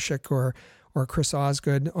Hasek or Chris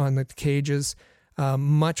Osgood on the cages.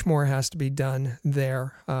 Much more has to be done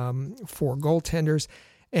there for goaltenders.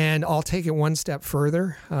 And I'll take it one step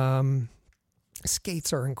further.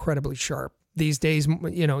 Skates are incredibly sharp these days,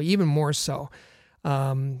 even more so.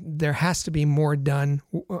 There has to be more done,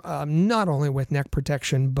 not only with neck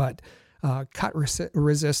protection, but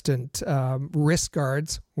cut-resistant wrist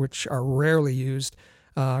guards, which are rarely used.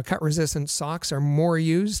 Cut-resistant socks are more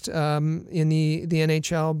used in the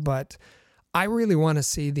NHL, but I really want to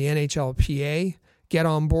see the NHLPA get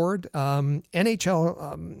on board.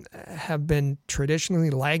 NHL have been traditionally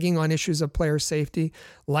lagging on issues of player safety,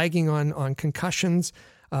 lagging on concussions.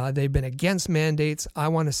 They've been against mandates. I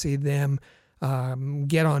want to see them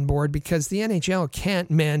get on board, because the NHL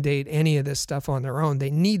can't mandate any of this stuff on their own.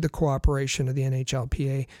 They need the cooperation of the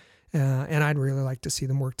NHLPA, and I'd really like to see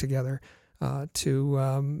them work together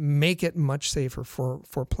to make it much safer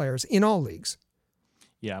for players in all leagues.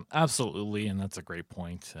 Yeah, absolutely, and that's a great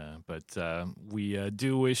point. But we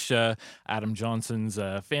do wish Adam Johnson's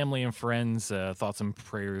family and friends thoughts and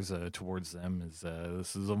prayers towards them. This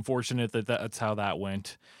is unfortunate that's how that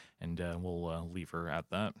went, and we'll leave her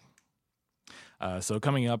at that. So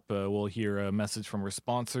coming up, we'll hear a message from our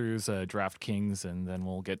sponsors, DraftKings, and then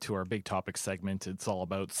we'll get to our big topic segment. It's all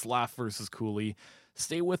about Slaf versus Cooley.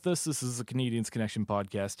 Stay with us. This is the Canadiens Connection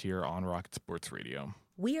podcast here on Rocket Sports Radio.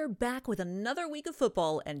 We are back with another week of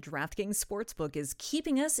football, and DraftKings Sportsbook is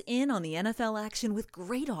keeping us in on the NFL action with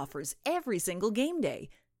great offers every single game day.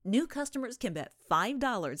 New customers can bet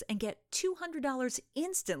 $5 and get $200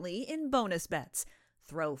 instantly in bonus bets.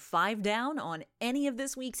 Throw $5 down on any of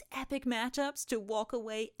this week's epic matchups to walk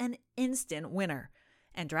away an instant winner.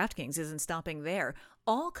 And DraftKings isn't stopping there.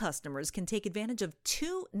 All customers can take advantage of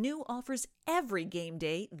 2 new offers every game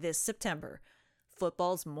day this September.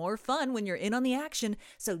 Football's more fun when you're in on the action,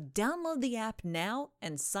 so download the app now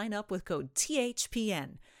and sign up with code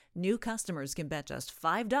THPN. New customers can bet just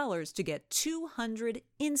 $5 to get $200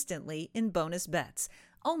 instantly in bonus bets.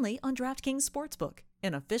 Only on DraftKings Sportsbook,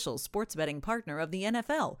 an official sports betting partner of the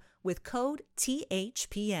NFL, with code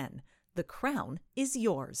THPN. The crown is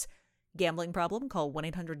yours. Gambling problem? Call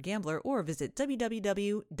 1-800-GAMBLER or visit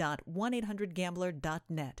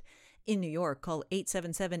www.1800gambler.net. In New York, call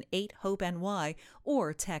 877-8-HOPE-NY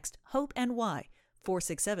or text HOPE-NY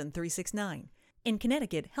 467-369. In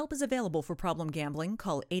Connecticut, help is available for problem gambling.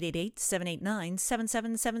 Call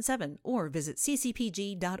 888-789-7777 or visit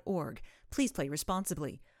ccpg.org. Please play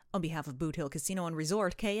responsibly. On behalf of Boot Hill Casino and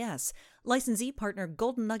Resort, KS. Licensee partner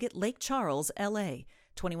Golden Nugget Lake Charles, LA.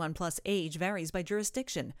 21 plus age varies by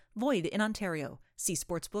jurisdiction. Void in Ontario. See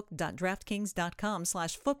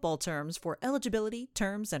sportsbook.draftkings.com/football terms for eligibility,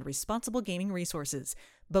 terms, and responsible gaming resources.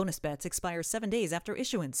 Bonus bets expire 7 days after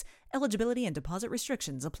issuance. Eligibility and deposit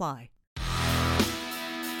restrictions apply.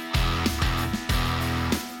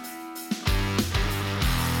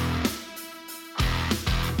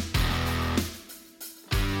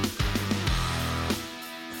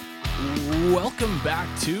 Welcome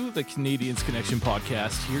back to the Canadiens Connection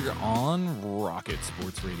podcast here on Rocket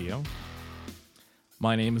Sports Radio.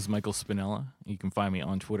 My name is Michael Spinella. You can find me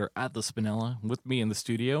on Twitter at the Spinella. With me in the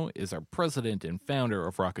studio is our president and founder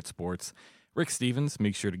of Rocket Sports, Rick Stevens.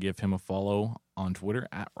 Make sure to give him a follow on Twitter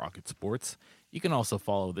at Rocket Sports. You can also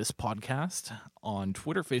follow this podcast on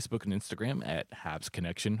Twitter, Facebook, and Instagram at Habs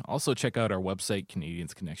Connection. Also check out our website,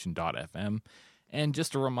 canadiensconnection.fm. And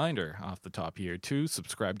just a reminder off the top here to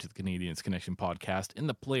subscribe to the Canadiens Connection podcast in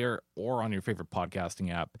the player or on your favorite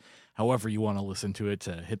podcasting app. However you want to listen to it,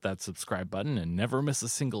 hit that subscribe button and never miss a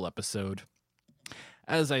single episode.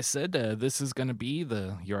 As I said, this is going to be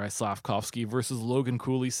the Uri Slafkovsky versus Logan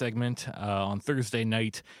Cooley segment. On Thursday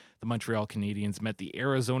night, the Montreal Canadiens met the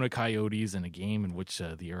Arizona Coyotes in a game in which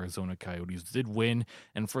the Arizona Coyotes did win.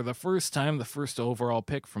 And for the first time, the first overall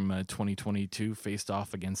pick from 2022 faced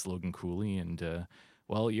off against Logan Cooley. And,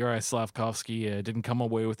 well, Uri Slafkovsky didn't come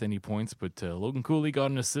away with any points, but Logan Cooley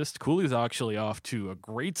got an assist. Cooley's actually off to a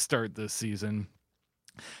great start this season.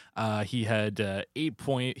 He had 8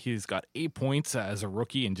 points. He's got 8 points as a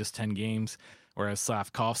rookie in just 10 games, whereas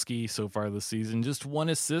Slafkovsky so far this season just 1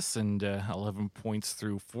 assist and 11 points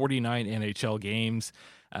through 49 NHL games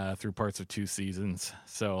through parts of 2 seasons.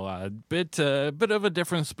 So a bit of a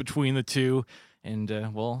difference between the two. And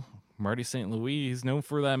well, Marty St. Louis, he's known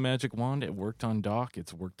for that magic wand. It worked on Doc.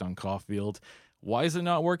 It's worked on Caulfield. Why is it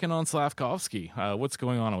not working on Slafkovsky? What's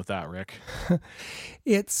going on with that, Rick?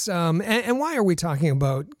 It's and why are we talking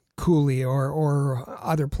about Cooley or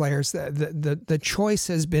other players? The choice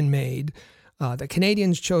has been made. The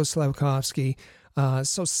Canadiens chose Slafkovsky.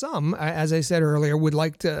 So some, as I said earlier, would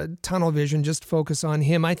like to tunnel vision, just focus on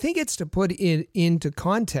him. I think it's to put it into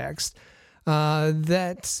context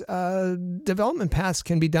that development paths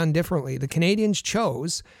can be done differently. The Canadiens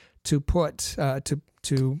chose to put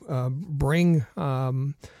to bring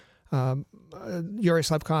Uri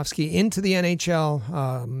Slafkovsky into the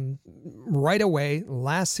NHL right away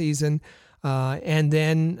last season, and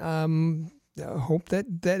then hope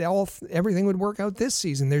that everything would work out this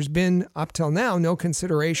season. There's been up till now no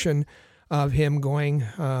consideration of him going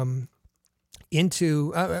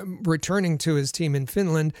into returning to his team in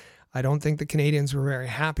Finland. I don't think the Canadiens were very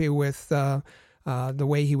happy with the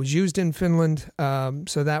way he was used in Finland,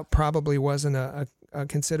 so that probably wasn't a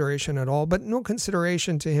consideration at all, but no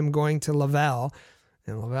consideration to him going to Laval.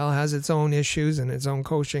 And Laval has its own issues and its own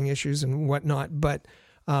coaching issues and whatnot. But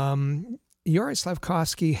Uri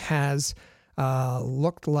Slafkovsky has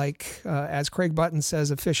looked like, as Craig Button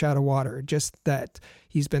says, a fish out of water. Just that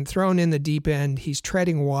he's been thrown in the deep end. He's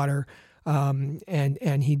treading water,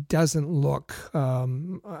 and he doesn't look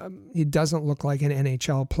like an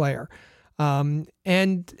NHL player.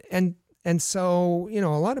 And so, you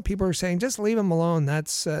know, a lot of people are saying, just leave him alone.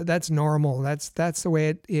 That's normal. That's the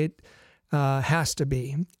way it has to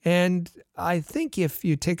be. And I think if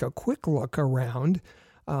you take a quick look around,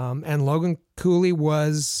 and Logan Cooley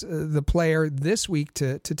was the player this week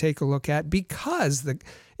to take a look at, because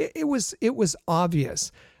it was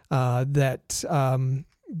obvious that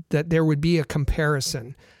there would be a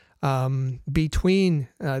comparison between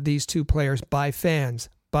these two players by fans,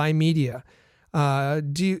 by media.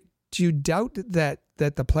 Do you doubt that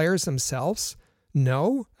the players themselves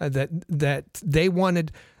know that they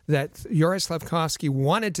wanted, that Uri Slafkovsky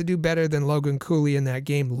wanted to do better than Logan Cooley in that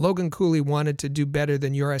game? Logan Cooley wanted to do better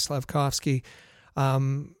than Uri Slafkovsky. How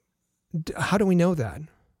do we know that?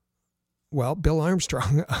 Well, Bill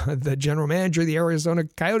Armstrong, the general manager of the Arizona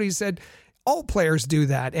Coyotes, said all players do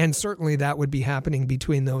that, and certainly that would be happening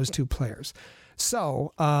between those two players.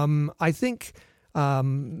 So I think.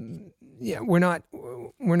 Yeah, we're not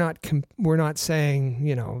saying,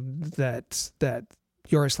 you know, that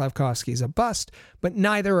Uri Slafkovsky is a bust, but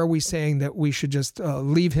neither are we saying that we should just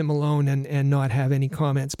leave him alone and not have any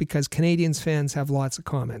comments, because Canadiens fans have lots of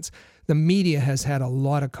comments. The media has had a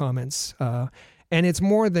lot of comments, And it's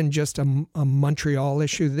more than just a Montreal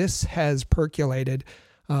issue. This has percolated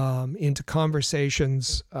into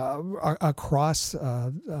conversations across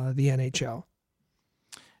the NHL.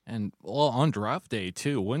 And well, on draft day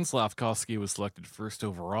too, when Slafkovsky was selected first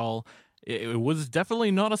overall, it was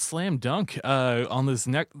definitely not a slam dunk. On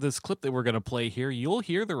this clip that we're going to play here, you'll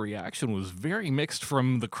hear the reaction was very mixed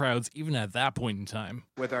from the crowds even at that point in time.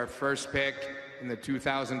 With our first pick in the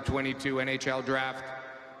 2022 NHL draft,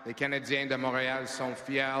 les Canadiens de Montréal sont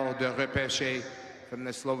fiers de repêcher from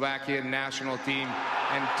the Slovakian national team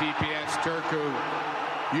and TPS Turku,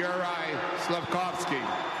 Juraj Slafkovsky.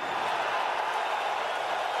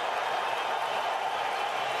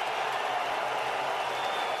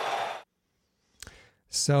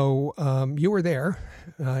 So you were there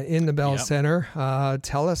in the Bell Center.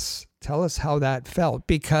 Tell us how that felt,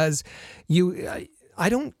 because I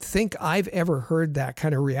don't think I've ever heard that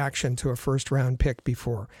kind of reaction to a first round pick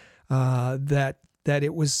before. That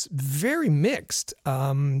it was very mixed.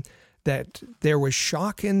 That there was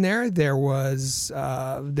shock in there. There were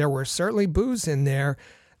certainly boos in there.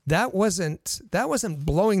 That wasn't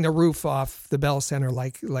blowing the roof off the Bell Center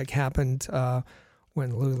like happened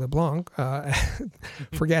when Louis LeBlanc,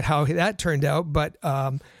 forget how that turned out, but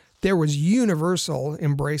there was universal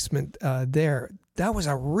embracement there. That was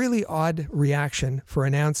a really odd reaction for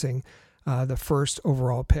announcing the first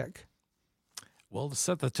overall pick. Well, to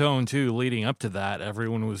set the tone, too, leading up to that,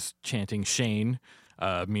 everyone was chanting Shane,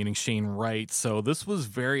 meaning Shane Wright. So this was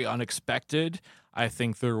very unexpected. I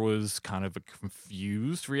think there was kind of a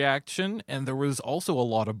confused reaction, and there was also a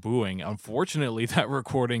lot of booing. Unfortunately, that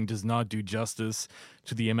recording does not do justice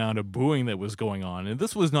to the amount of booing that was going on. And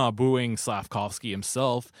this was not booing Slafkovsky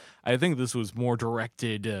himself. I think this was more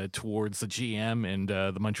directed towards the GM and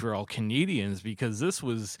the Montreal Canadiens, because this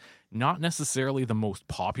was not necessarily the most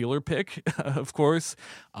popular pick, of course.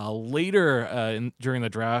 Later during the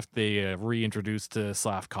draft, they reintroduced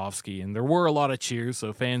Slafkovsky, and there were a lot of cheers,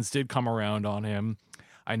 so fans did come around on him.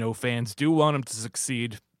 I know fans do want him to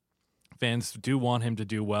succeed. Fans do want him to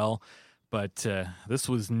do well, but this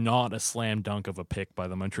was not a slam dunk of a pick by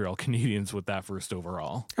the Montreal Canadiens with that first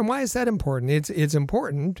overall. And why is that important? It's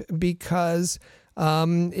important because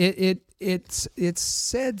it's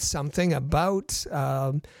said something about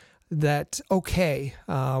that. Okay,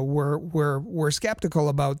 we're skeptical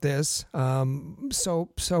about this. So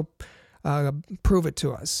prove it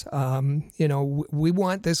to us. We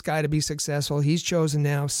want this guy to be successful. He's chosen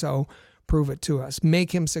now, so prove it to us.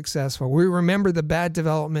 Make him successful. We remember the bad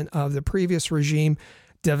development of the previous regime.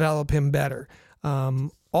 Develop him better.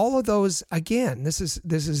 All of those, again, this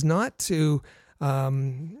is not to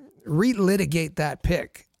relitigate that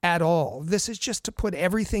pick at all. This is just to put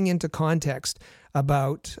everything into context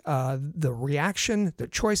about the reaction, the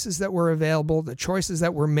choices that were available, the choices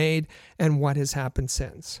that were made, and what has happened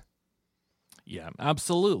since. Yeah,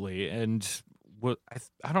 absolutely. And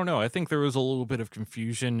I don't know. I think there was a little bit of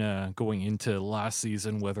confusion going into last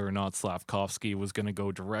season whether or not Slafkovsky was going to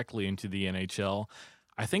go directly into the NHL.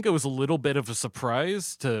 I think it was a little bit of a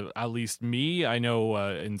surprise to at least me. I know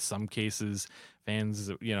in some cases fans,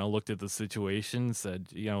 looked at the situation, said,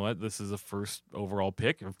 you know what, this is a first overall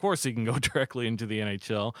pick. Of course, he can go directly into the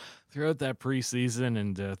NHL. Throughout that preseason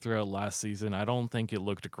and throughout last season, I don't think it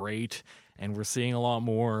looked great. And we're seeing a lot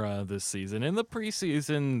more this season. In the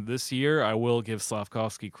preseason this year, I will give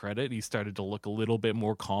Slafkovsky credit. He started to look a little bit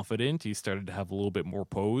more confident. He started to have a little bit more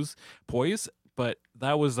poise. But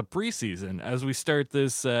that was the preseason. As we start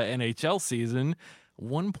this NHL season,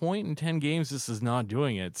 1 point in 10 games, this is not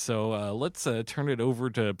doing it. So let's turn it over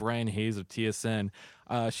to Brian Hayes of TSN.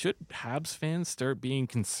 Should Habs fans start being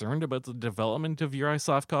concerned about the development of Juraj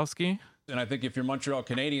Slafkovsky? And I think if you're Montreal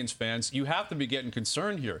Canadiens fans, you have to be getting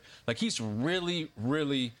concerned here. Like, he's really,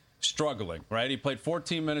 really struggling, right? He played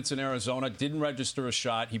 14 minutes in Arizona, didn't register a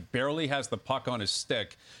shot. He barely has the puck on his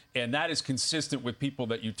stick. And that is consistent with people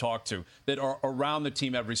that you talk to that are around the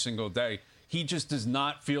team every single day. He just does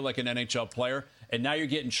not feel like an NHL player. And now you're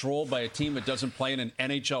getting trolled by a team that doesn't play in an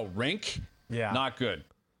NHL rink. Yeah. Not good.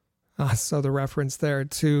 So the reference there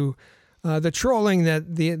to the trolling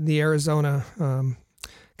that the Arizona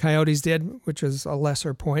Coyotes did, which is a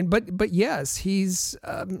lesser point. But yes, he's,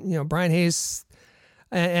 Brian Hayes,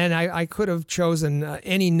 and I could have chosen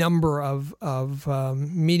any number of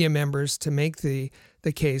media members to make the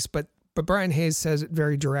case, but Brian Hayes says it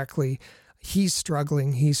very directly. He's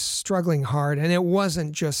struggling hard, and it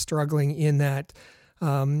wasn't just struggling in that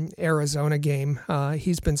Arizona game.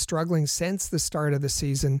 He's been struggling since the start of the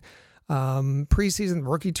season. Preseason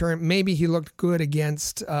rookie term, maybe he looked good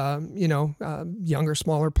against younger,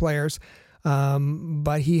 smaller players,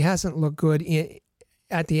 but he hasn't looked good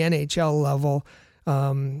at the NHL level.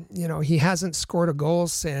 He hasn't scored a goal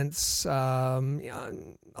since in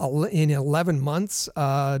 11 months,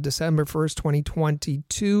 December 1st,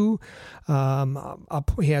 2022.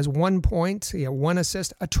 He has 1 point, he had 1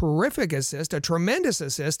 assist, a terrific assist, a tremendous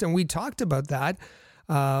assist, and we talked about that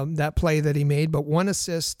play that he made, but 1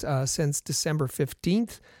 assist since December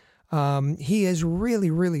 15th. He is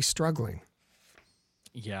really, really struggling.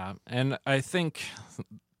 Yeah, and I think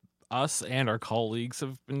us and our colleagues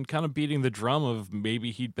have been kind of beating the drum of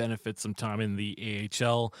maybe he'd benefit some time in the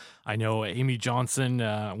AHL. I know Amy Johnson,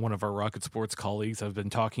 one of our Rocket Sports colleagues, have been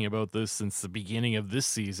talking about this since the beginning of this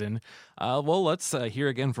season. Well, let's hear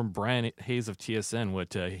again from Brian Hayes of TSN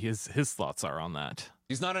what his thoughts are on that.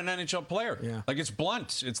 He's not an NHL player. Yeah. Like, it's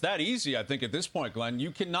blunt. It's that easy, I think, at this point, Glenn.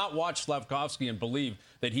 You cannot watch Slafkovsky and believe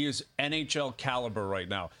that he is NHL caliber right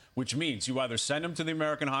now, which means you either send him to the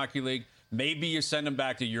American Hockey League, maybe you send him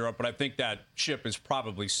back to Europe, but I think that ship is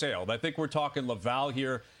probably sailed. I think we're talking Laval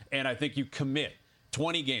here, and I think you commit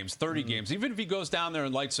 20 games, 30 games. Even if he goes down there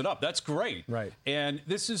and lights it up, that's great. Right. And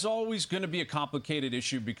this is always going to be a complicated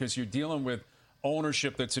issue because you're dealing with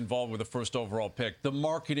ownership that's involved with the first overall pick. The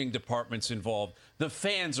marketing department's involved. The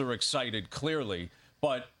fans are excited, clearly.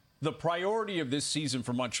 But the priority of this season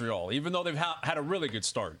for Montreal, even though they've had a really good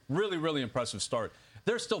start, really, really impressive start,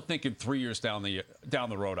 they're still thinking 3 years down the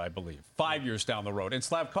road, I believe, 5 years down the road. And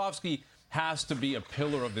Slafkovsky has to be a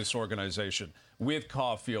pillar of this organization with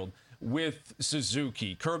Caulfield, with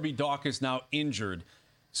Suzuki. Kirby Dach is now injured.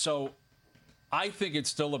 So I think it's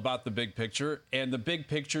still about the big picture, and the big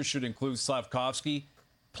picture should include Slafkovsky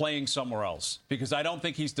playing somewhere else because I don't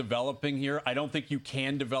think he's developing here. I don't think you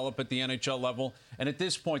can develop at the NHL level. And at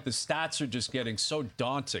this point, the stats are just getting so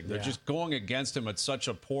daunting. They're just going against him at such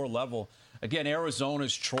a poor level. Again,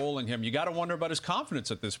 Arizona's trolling him. You got to wonder about his confidence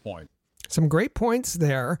at this point. Some great points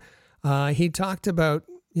there. He talked about,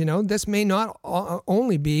 this may not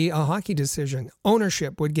only be a hockey decision.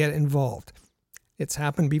 Ownership would get involved. It's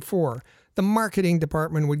happened before. The marketing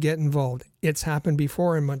department would get involved. It's happened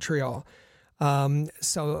before in Montreal. He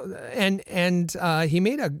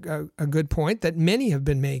made a good point that many have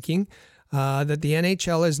been making, that the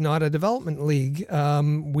NHL is not a development league.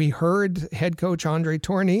 We heard head coach Andre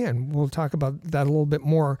Tourny, and we'll talk about that a little bit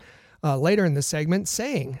more later in the segment,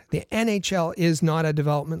 saying the NHL is not a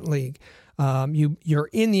development league. You're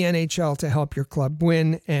in the NHL to help your club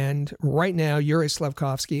win, and right now Yuri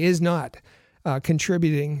Slafkovsky is not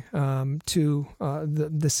contributing to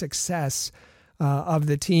the success of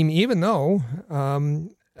the team, even though,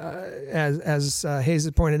 as Hayes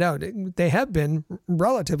has pointed out, they have been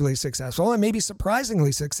relatively successful and maybe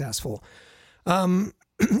surprisingly successful.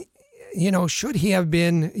 Should he have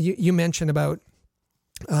been, you mentioned about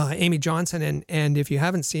Amy Johnson, and if you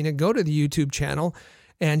haven't seen it, go to the YouTube channel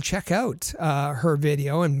and check out her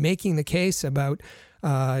video and making the case about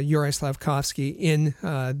Yuri Slafkovsky in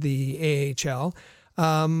the AHL.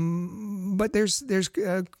 But there's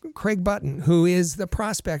Craig Button, who is the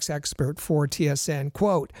prospects expert for TSN.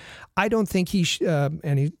 Quote, I don't think he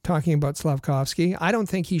and he's talking about Slafkovsky, I don't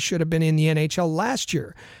think he should have been in the NHL last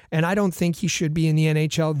year, and I don't think he should be in the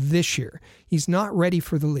NHL this year. He's not ready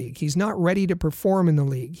for the league. He's not ready to perform in the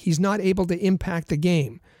league. He's not able to impact the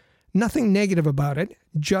game. Nothing negative about it,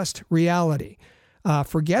 just reality.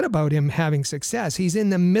 Forget about him having success. He's in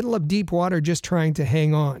the middle of deep water just trying to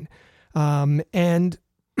hang on. And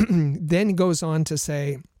then goes on to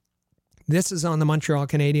say, this is on the Montreal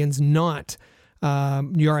Canadiens, not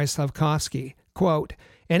Yuri Slafkovsky. Quote,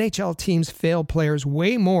 NHL teams fail players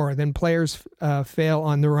way more than players fail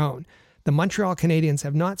on their own. The Montreal Canadiens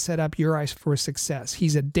have not set up Yuri for success.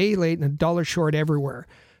 He's a day late and $1 short everywhere.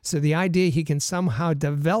 So the idea he can somehow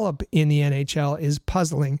develop in the NHL is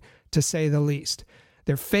puzzling, to say the least.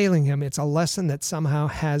 They're failing him. It's a lesson that somehow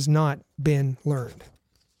has not been learned.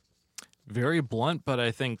 Very blunt, but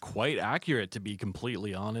I think quite accurate, to be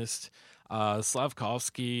completely honest.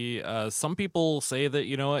 Slafkovsky, some people say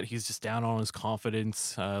that, he's just down on his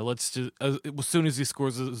confidence. As soon as he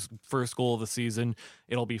scores his first goal of the season,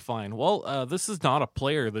 it'll be fine. Well, this is not a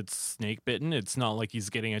player that's snake bitten. It's not like he's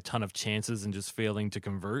getting a ton of chances and just failing to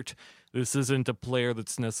convert. This isn't a player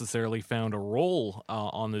that's necessarily found a role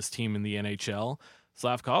on this team in the NHL.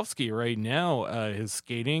 Slafkovsky right now, his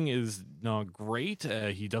skating is not great.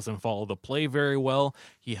 He doesn't follow the play very well.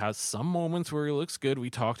 He has some moments where he looks good. We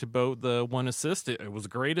talked about the one assist. It was a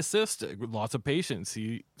great assist. Lots of patience.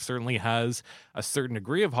 He certainly has a certain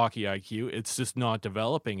degree of hockey IQ. It's just not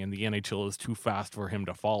developing, and the NHL is too fast for him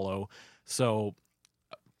to follow. So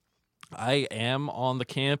I am on the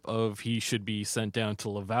camp of he should be sent down to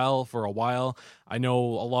Laval for a while. I know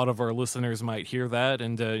a lot of our listeners might hear that,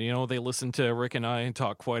 and they listen to Rick and I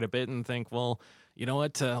talk quite a bit and think, well, you know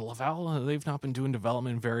what, Laval, they've not been doing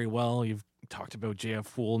development very well. You've talked about JF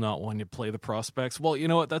Fool not wanting to play the prospects. Well, you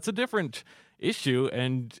know what, that's a different issue,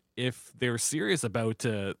 and if they're serious about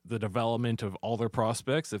the development of all their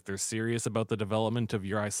prospects, if they're serious about the development of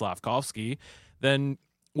Uri Slafkovsky, then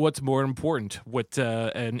what's more important? What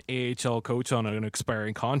an AHL coach on an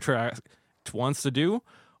expiring contract wants to do,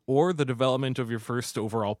 or the development of your first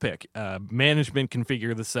overall pick? Management can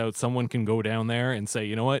figure this out. Someone can go down there and say,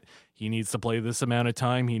 you know what, he needs to play this amount of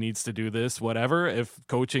time, he needs to do this, whatever. If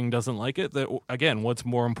coaching doesn't like it, again, what's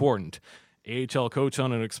more important? AHL coach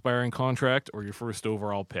on an expiring contract or your first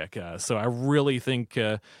overall pick? So I really think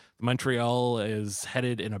Montreal is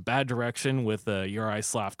headed in a bad direction with Uri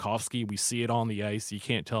Slafkovsky. We see it on the ice. You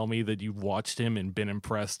can't tell me that you've watched him and been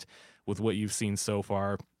impressed with what you've seen so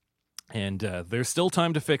far. And there's still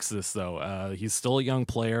time to fix this, though. He's still a young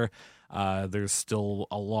player. There's still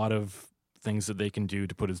a lot of things that they can do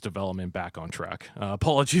to put his development back on track.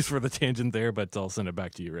 Apologies for the tangent there, but I'll send it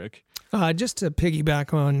back to you, Rick. Just to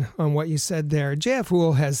piggyback on what you said there, JF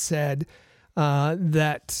Fool has said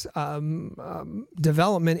that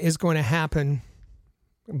development is going to happen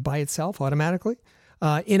by itself automatically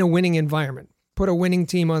in a winning environment. Put a winning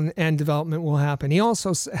team on and development will happen. He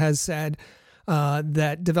also has said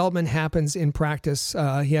that development happens in practice.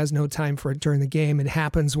 He has no time for it during the game. It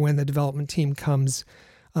happens when the development team comes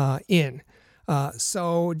in.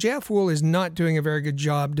 So JF Fool is not doing a very good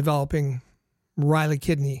job developing Riley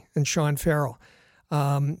Kidney and Sean Farrell.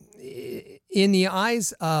 In the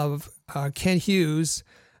eyes of Kent Hughes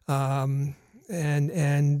and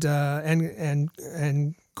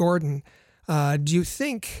Gordon, do you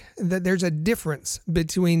think that there's a difference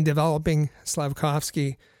between developing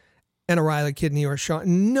Slafkovsky and a Riley Kidney or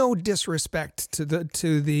Sean? No disrespect to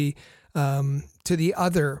the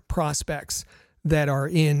other prospects that are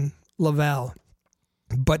in Laval,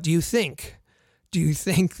 but do you think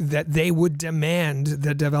that they would demand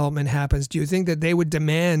the development happens? Do you think that they would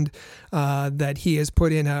demand that he is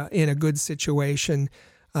put in a good situation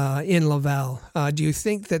in Laval? Do you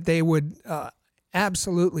think that they would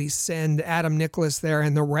absolutely send Adam Nicholas there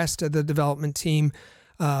and the rest of the development team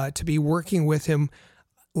to be working with him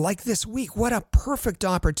like this week? What a perfect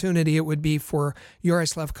opportunity it would be for Uri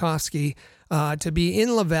Slafkovsky to be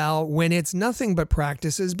in Laval when it's nothing but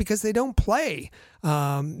practices because they don't play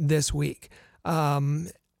this week.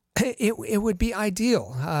 It would be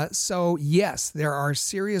ideal. So yes, there are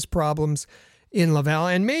serious problems in Laval,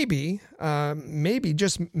 and maybe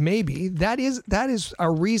just maybe that is a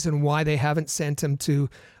reason why they haven't sent him to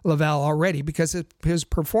Laval already, because his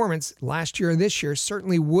performance last year and this year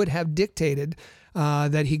certainly would have dictated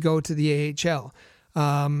that he go to the AHL.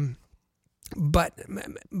 But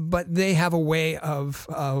they have a way of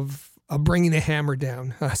bringing the hammer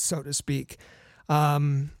down, so to speak.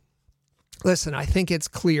 Listen, I think it's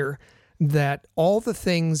clear that all the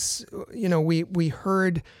things, we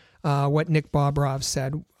heard what Nick Bobrov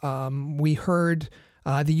said. We heard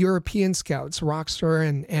the European scouts,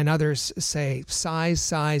 Rockstar and others say size,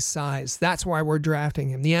 size, size. That's why we're drafting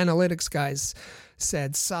him. The analytics guys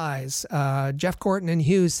said size. Jeff Corton and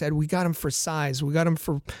Hughes said we got him for size. We got him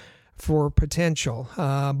for potential.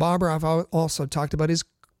 Bobrov also talked about his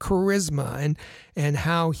charisma and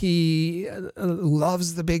how he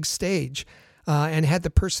loves the big stage and had the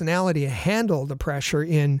personality to handle the pressure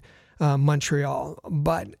in Montreal.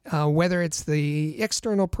 But whether it's the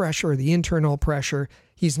external pressure or the internal pressure,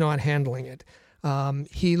 he's not handling it.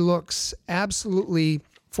 He looks absolutely,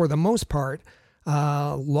 for the most part,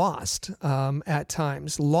 lost at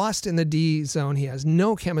times. Lost in the D zone. He has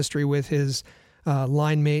no chemistry with his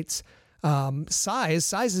line mates.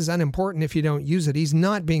 Size is unimportant if you don't use it. He's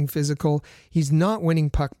not being physical. He's not winning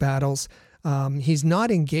puck battles. He's not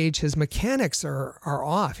engaged. His mechanics are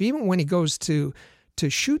off. Even when he goes to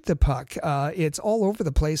shoot the puck, it's all over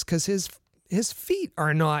the place because his feet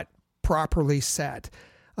are not properly set.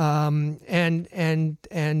 And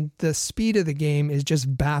the speed of the game is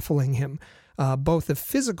just baffling him. Both the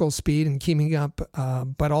physical speed and keeping up,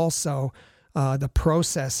 but also the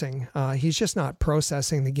processing. He's just not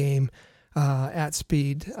processing the game at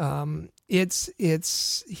speed.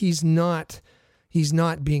 He's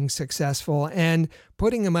not being successful, and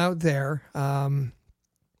putting him out there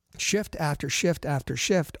shift after shift after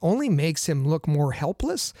shift only makes him look more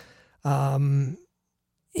helpless. And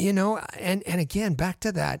again, back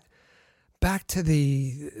to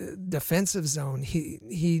the defensive zone.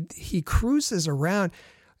 He cruises around.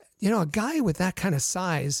 A guy with that kind of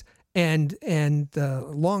size and the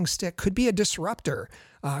long stick could be a disruptor,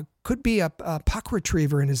 could be a puck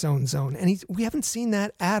retriever in his own zone, and we haven't seen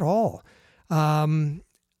that at all.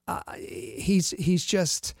 He's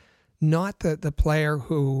just not the player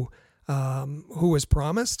who was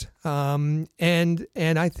promised, and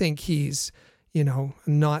I think he's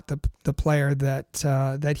not the player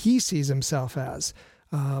that he sees himself as,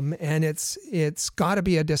 and it's got to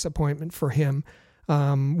be a disappointment for him.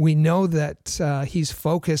 We know that he's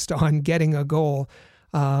focused on getting a goal.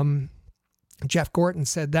 Jeff Gorton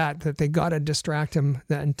said that they got to distract him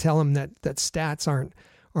and tell him that stats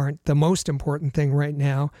aren't the most important thing right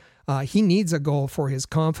now. He needs a goal for his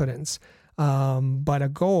confidence, but a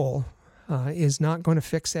goal is not going to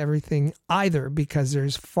fix everything either, because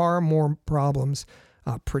there's far more problems,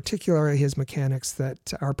 particularly his mechanics,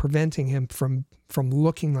 that are preventing him from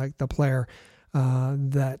looking like the player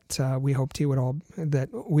that we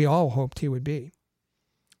all hoped he would be.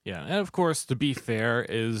 Yeah, and of course, to be fair,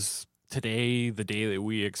 is today the day that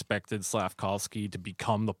we expected Slafkovsky to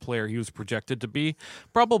become the player he was projected to be?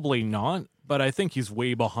 Probably not, but I think he's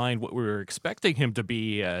way behind what we were expecting him to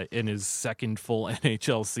be in his second full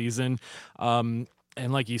NHL season.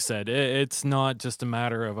 And like you said, it's not just a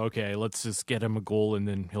matter of, okay, let's just get him a goal and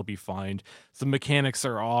then he'll be fine. The mechanics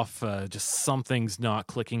are off. Just something's not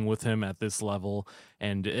clicking with him at this level.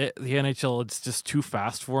 And the NHL, it's just too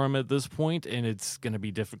fast for him at this point, and it's going to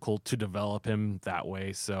be difficult to develop him that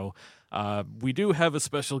way. So we do have a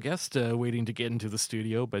special guest waiting to get into the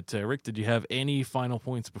studio. But Rick, did you have any final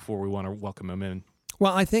points before we want to welcome him in?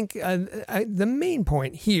 Well, I think the main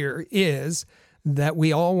point here is that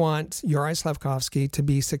we all want Juraj Slafkovsky to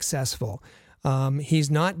be successful. He's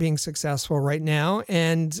not being successful right now,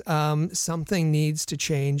 and something needs to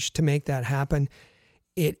change to make that happen.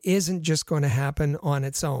 It isn't just going to happen on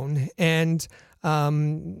its own. And, if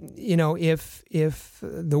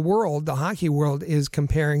the hockey world is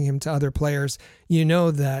comparing him to other players,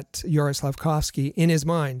 that Juraj Slafkovsky, in his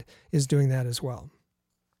mind, is doing that as well.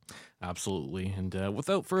 Absolutely. And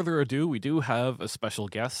without further ado, we do have a special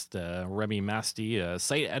guest, Remy Masty,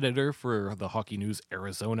 site editor for the Hockey News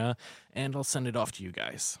Arizona, and I'll send it off to you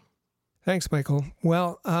guys. Thanks, Michael.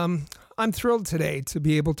 Well, I'm thrilled today to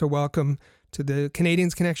be able to welcome to the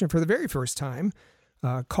Canadiens Connection for the very first time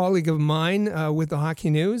a colleague of mine with the Hockey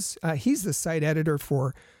News. He's the site editor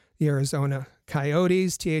for the Arizona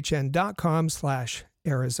Coyotes,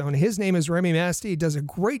 thn.com/Arizona. His name is Remy Masty. He does a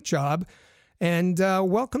great job. And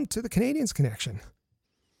welcome to the Canadiens Connection.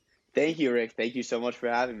 Thank you, Rick. Thank you so much for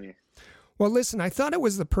having me. Well, listen, I thought it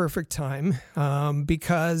was the perfect time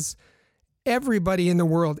because everybody in the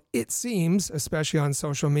world, it seems, especially on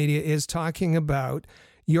social media, is talking about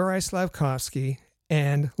Juraj Slafkovsky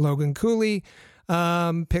and Logan Cooley,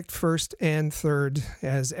 picked first and third,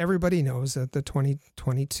 as everybody knows, at the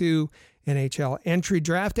 2022 NHL entry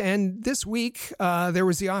draft. And this week, there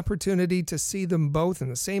was the opportunity to see them both in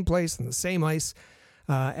the same place, in the same ice,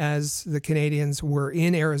 as the Canadiens were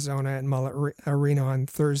in Arizona at Mullet Arena on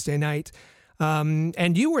Thursday night.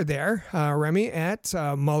 And you were there, Remy, at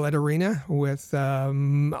Mullet Arena with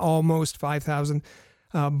almost 5,000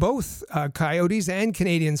 both Coyotes and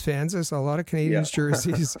Canadiens fans. There's a lot of Canadiens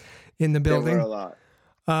jerseys in the building. There were a lot.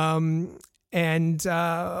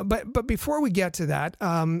 But before we get to that,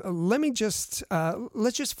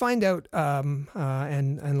 let's just find out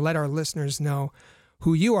and let our listeners know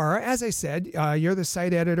who you are. As I said, you're the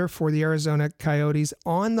site editor for the Arizona Coyotes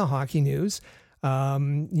on the Hockey News.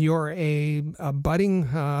 You're a budding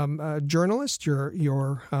journalist.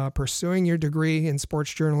 You're pursuing your degree in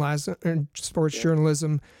sports journalism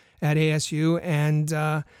at ASU, and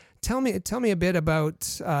Tell me a bit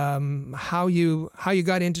about how you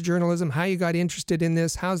got into journalism, how you got interested in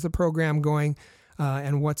this, how's the program going,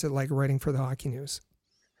 and what's it like writing for the Hockey News?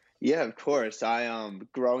 Yeah, of course.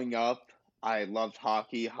 Growing up, I loved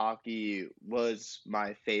hockey. Hockey was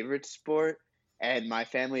my favorite sport, and my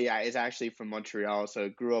family is actually from Montreal, so I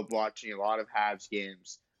grew up watching a lot of Habs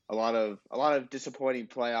games, a lot of disappointing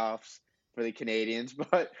playoffs for the Canadiens,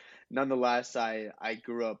 but nonetheless, I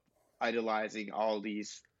grew up idolizing all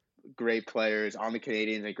these great players on the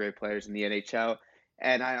Canadiens and great players in the NHL.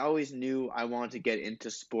 And I always knew I wanted to get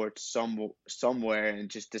into sports somewhere, and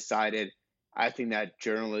just decided I think that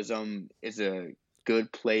journalism is a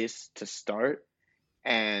good place to start.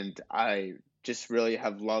 And I just really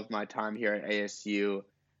have loved my time here at ASU,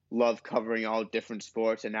 love covering all different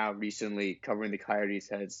sports, and now recently covering the Coyotes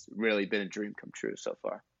has really been a dream come true so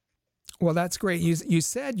far. Well, that's great. You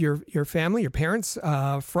said your family, your parents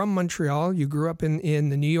from Montreal. You grew up in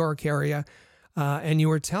the New York area, and you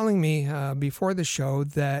were telling me before the show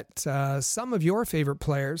that some of your favorite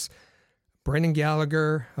players Brendan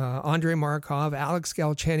Gallagher, Andrei Markov, Alex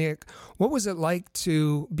Galchenyuk. What was it like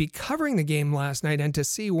to be covering the game last night and to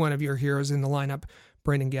see one of your heroes in the lineup,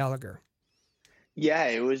 Brendan Gallagher? Yeah,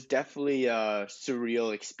 it was definitely a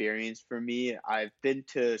surreal experience for me. I've been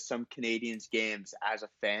to some Canadiens games as a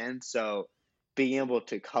fan, so being able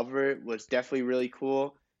to cover it was definitely really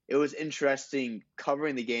cool. It was interesting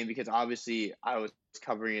covering the game because obviously I was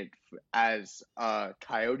covering it as a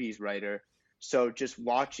Coyotes writer. So just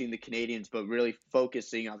watching the Canadiens, but really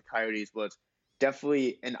focusing on the Coyotes was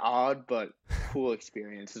definitely an odd but cool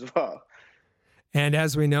experience as well. And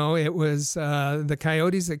as we know, it was the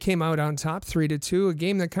Coyotes that came out on top 3-2, a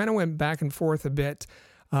game that kind of went back and forth a bit.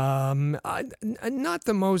 Not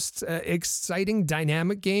the most exciting,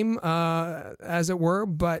 dynamic game, as it were,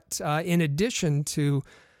 but in addition to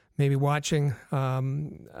maybe watching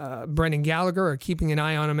Brendan Gallagher or keeping an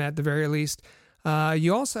eye on him at the very least,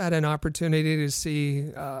 you also had an opportunity to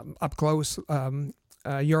see up close Juraj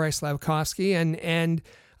Slafkovsky. And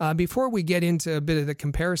before we get into a bit of the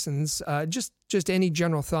comparisons, just any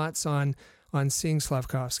general thoughts on seeing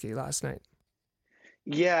Slafkovsky last night?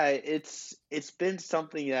 Yeah, it's been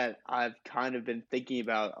something that I've kind of been thinking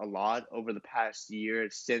about a lot over the past year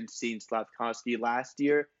since seeing Slafkovsky last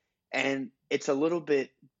year. And it's a little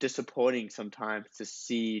bit disappointing sometimes to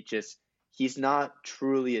see just he's not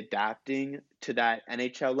truly adapting to that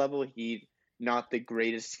NHL level. He's not the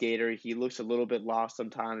greatest skater. He looks a little bit lost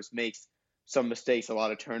sometimes, makes some mistakes, a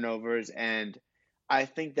lot of turnovers. And I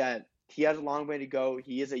think that he has a long way to go.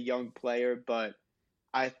 He is a young player, but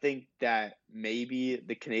I think that maybe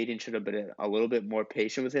the Canadiens should have been a little bit more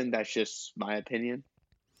patient with him. That's just my opinion.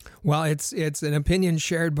 Well, it's an opinion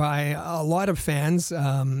shared by a lot of fans.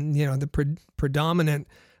 The predominant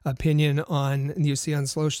opinion you see on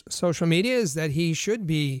social media is that he should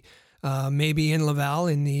be maybe in Laval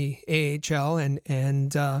in the AHL,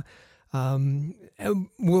 and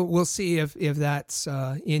we'll see if that's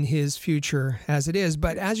in his future as it is.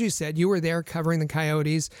 But as you said, you were there covering the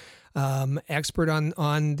Coyotes. Expert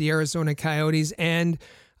on the Arizona Coyotes, and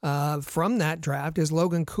from that draft is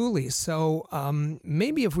Logan Cooley. So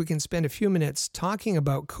maybe if we can spend a few minutes talking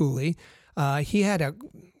about Cooley, he had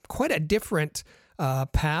quite a different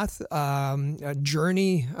path, a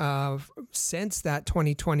journey since that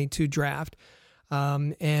 2022 draft,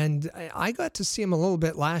 and I got to see him a little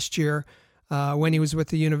bit last year when he was with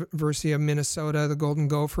the University of Minnesota, the Golden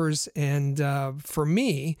Gophers, and for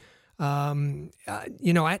me.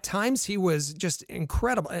 At times he was just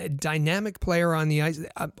incredible, a dynamic player on the ice.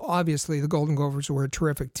 Obviously, the Golden Gophers were a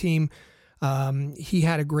terrific team. He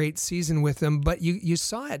had a great season with them, but you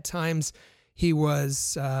saw at times he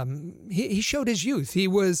was he showed his youth. He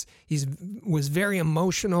was very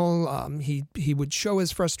emotional. He would show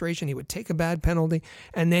his frustration. He would take a bad penalty,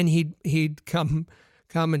 and then he'd come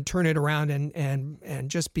and turn it around and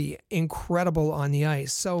just be incredible on the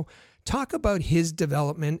ice. So talk about his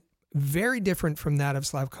development. Very different from that of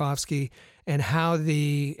Slafkovsky, and how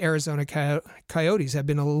the Arizona Coyotes have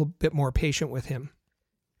been a little bit more patient with him.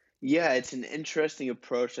 Yeah, it's an interesting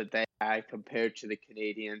approach that they had compared to the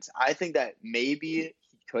Canadiens. I think that maybe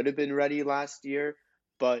he could have been ready last year,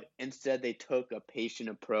 but instead they took a patient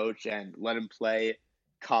approach and let him play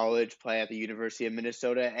college, play at the University of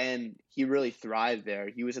Minnesota, and he really thrived there.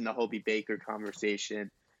 He was in the Hobey Baker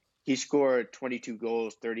conversation. He scored 22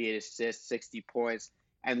 goals, 38 assists, 60 points,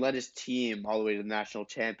 and led his team all the way to the national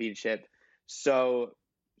championship. So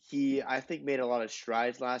he, I think, made a lot of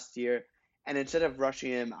strides last year. And instead of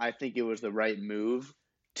rushing him, I think it was the right move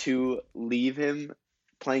to leave him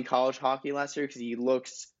playing college hockey last year, because he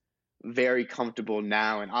looks very comfortable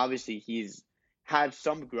now. And obviously he's had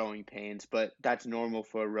some growing pains, but that's normal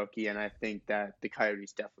for a rookie. And I think that the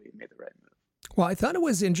Coyotes definitely made the right move. Well, I thought it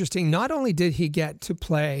was interesting. Not only did he get to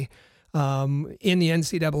play in the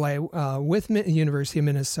NCAA with University of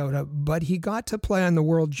Minnesota, but he got to play on the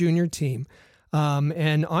World Junior team.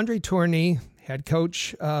 And Andre Tourigny, head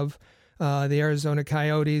coach of the Arizona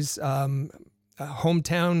Coyotes,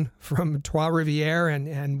 hometown from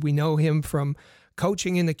Trois-Rivières, and we know him from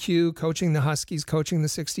coaching in the Q, coaching the Huskies, coaching the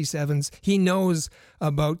 67s. He knows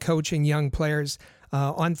about coaching young players.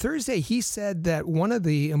 On Thursday, he said that one of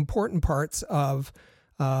the important parts of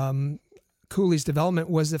Cooley's development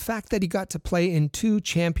was the fact that he got to play in 2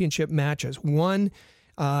 championship matches, one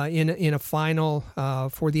in a final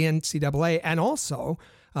for the NCAA, and also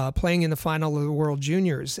playing in the final of the World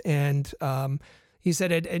Juniors. And he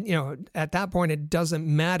said, at that point, it doesn't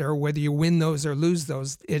matter whether you win those or lose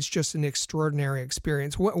those. It's just an extraordinary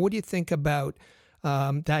experience. What do you think about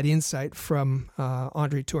that insight from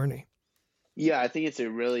Andre Tourigny? Yeah, I think it's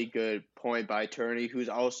a really good point by Tourigny, who's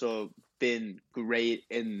also been great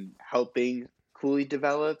in helping Cooley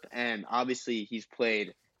develop. And obviously he's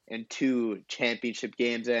played in 2 championship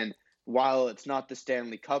games. And while it's not the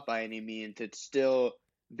Stanley Cup by any means, it's still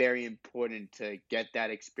very important to get that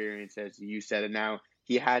experience, as you said. And now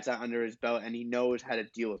he has that under his belt, and he knows how to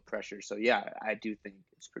deal with pressure. So, yeah, I do think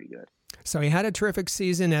it's pretty good. So he had a terrific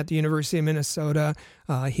season at the University of Minnesota.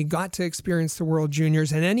 He got to experience the World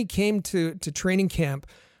Juniors, and then he came to training camp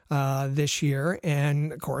this year,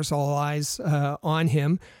 and, of course, all eyes on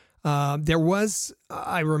him. There was,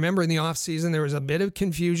 I remember in the offseason, there was a bit of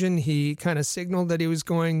confusion. He kind of signaled that he was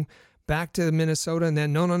going back to Minnesota, and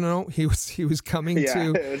then no, he was coming to.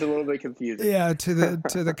 Yeah, it was a little bit confusing. Yeah, to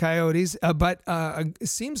the Coyotes, but it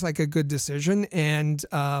seems like a good decision. And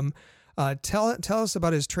tell us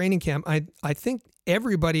about his training camp. I think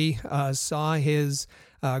everybody saw his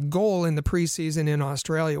goal in the preseason in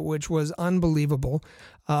Australia, which was unbelievable.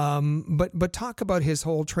 But talk about his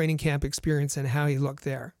whole training camp experience and how he looked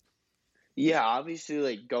there. Yeah, obviously,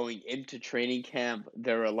 like, going into training camp,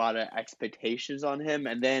 there were a lot of expectations on him.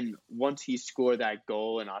 And then once he scored that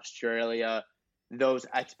goal in Australia, those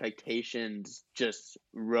expectations just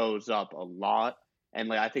rose up a lot. And,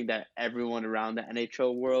 like, I think that everyone around the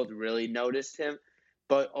NHL world really noticed him.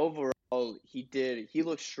 But overall, he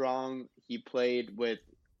looked strong. He played with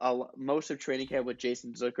most of training camp with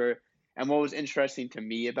Jason Zucker. And what was interesting to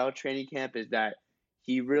me about training camp is that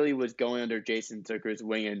he really was going under Jason Zucker's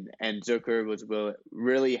wing, and Zucker was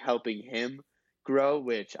really helping him grow,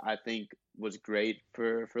 which I think was great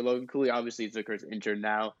for Logan Cooley. Obviously, Zucker's injured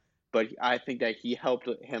now, but I think that he helped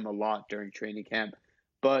him a lot during training camp.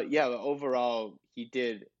 But yeah, overall, he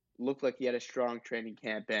did look like he had a strong training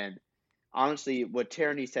camp. And honestly, what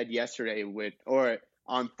Tierney said yesterday or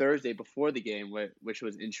on Thursday before the game, which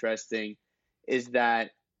was interesting, is that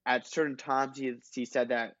at certain times he said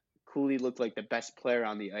that Cooley looked like the best player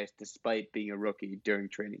on the ice despite being a rookie during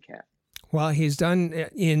training camp. Well, he's done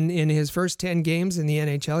in his first 10 games in the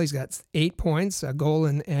NHL. He's got 8 points, a goal,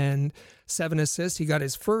 and 7 assists. He got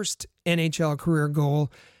his first NHL career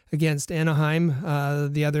goal against Anaheim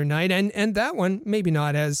the other night. And that one, maybe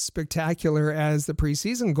not as spectacular as the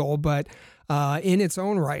preseason goal, but in its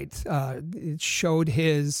own right, it showed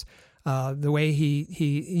his the way he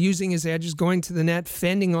using his edges, going to the net,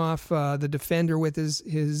 fending off the defender with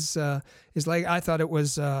his leg. I thought it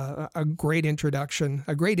was a great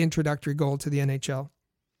introductory goal to the NHL.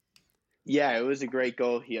 Yeah, it was a great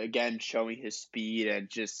goal. He, again, showing his speed and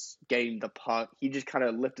just getting the puck. He just kind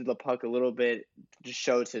of lifted the puck a little bit, just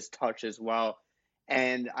shows his touch as well.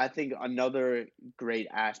 And I think another great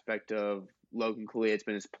aspect of Logan Cooley has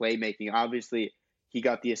been his playmaking. Obviously, he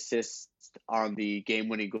got the assist on the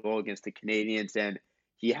game-winning goal against the Canadiens, and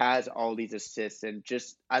he has all these assists. And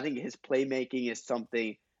just, I think his playmaking is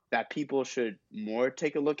something that people should more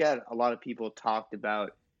take a look at. A lot of people talked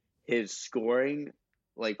about his scoring,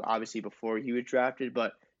 like, obviously before he was drafted,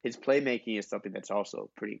 but his playmaking is something that's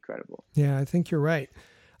also pretty incredible. Yeah, I think you're right.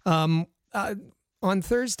 On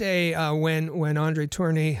Thursday, when Andre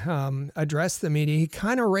Tourny addressed the media, he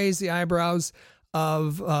kind of raised the eyebrows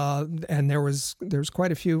of, and there was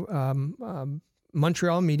quite a few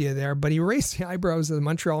Montreal media there, but he raised the eyebrows of the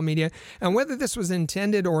Montreal media. And whether this was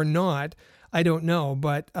intended or not, I don't know.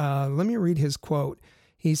 But let me read his quote.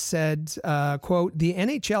 He said, quote, "The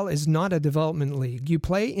NHL is not a development league. You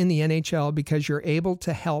play in the NHL because you're able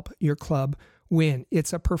to help your club win.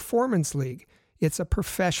 It's a performance league. It's a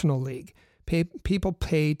professional league. People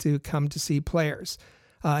pay to come to see players."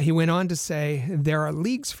 He went on to say, "There are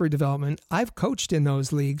leagues for development. I've coached in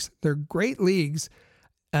those leagues. They're great leagues,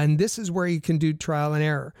 and this is where you can do trial and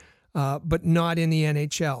error, but not in the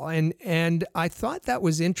NHL." And I thought that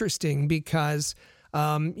was interesting because,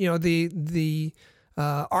 the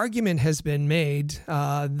argument has been made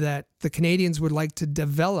that the Canadiens would like to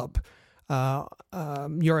develop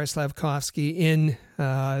Slafkovsky in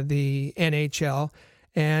the NHL.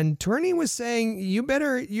 And Tourny was saying, you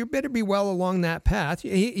better be well along that path.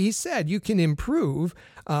 He said you can improve,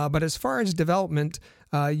 but as far as development,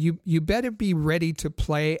 you better be ready to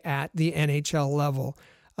play at the NHL level.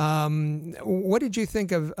 What did you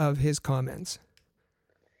think of his comments?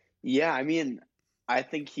 Yeah, I mean, I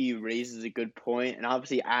think he raises a good point, and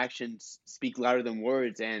obviously actions speak louder than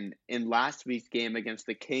words. And in last week's game against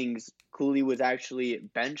the Kings, Cooley was actually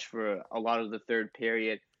benched for a lot of the third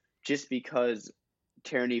period just because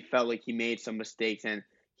Tierney felt like he made some mistakes, and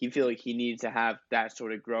he felt like he needed to have that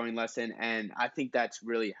sort of growing lesson. And I think that's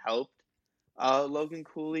really helped Logan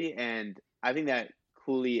Cooley. And I think that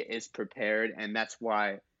Cooley is prepared, and that's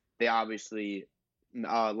why they obviously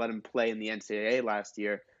let him play in the NCAA last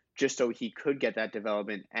year, just so he could get that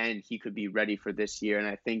development and he could be ready for this year. And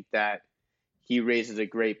I think that he raises a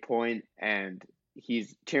great point, and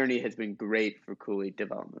Tierney has been great for Cooley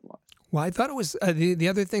development-wise. Well, I thought it was the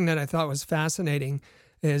other thing that I thought was fascinating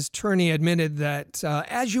is Tierney admitted that,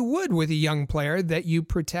 as you would with a young player, that you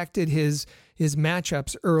protected his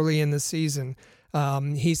matchups early in the season.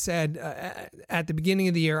 He said, at the beginning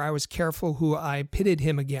of the year, I was careful who I pitted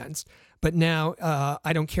him against, but now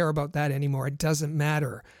I don't care about that anymore. It doesn't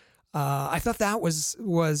matter. I thought that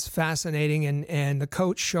was fascinating, and the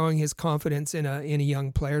coach showing his confidence in a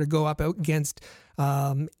young player to go up against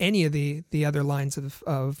any of the other lines of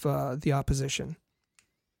the opposition.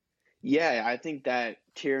 Yeah, I think that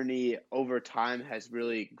Tierney over time has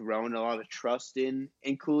really grown a lot of trust in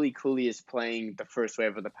Cooley. Cooley is playing the first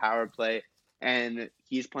wave of the power play, and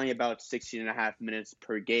he's playing about 16.5 minutes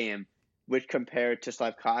per game, which compared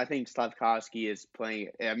to I think Slafkovsky is playing,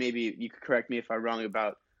 maybe you could correct me if I'm wrong,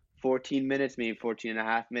 about 14 minutes, maybe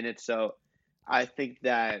 14.5 minutes. So I think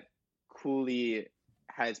that Cooley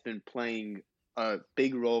has been playing a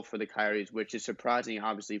big role for the Coyotes, which is surprising,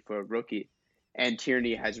 obviously, for a rookie. And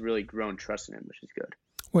Tierney has really grown trust in him, which is good.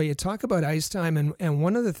 Well, you talk about ice time, and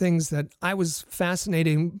one of the things that I was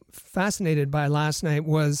fascinated by last night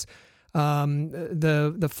was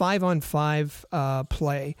the 5-on-5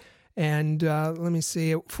 play. And let me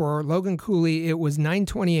see, for Logan Cooley, it was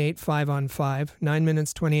 9:28 5-on-5, 9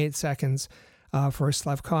 minutes 28 seconds. For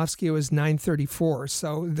Slafkovsky, it was 9:34.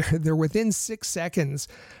 So they're within 6 seconds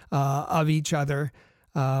of each other.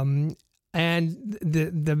 And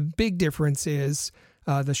the big difference is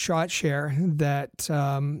the shot share that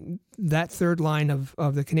that third line of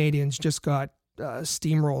the Canadiens just got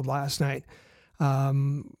steamrolled last night. Let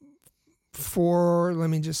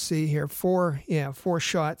me just see here, four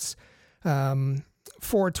shots,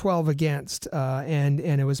 4-12 against, and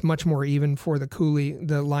it was much more even for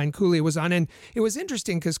the line Cooley was on. And it was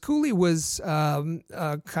interesting because Cooley was,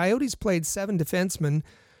 Coyotes played 7 defensemen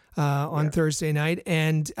on Thursday night,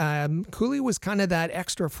 and Cooley was kind of that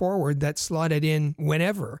extra forward that slotted in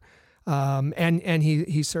whenever, and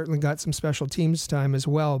he certainly got some special teams time as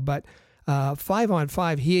well. But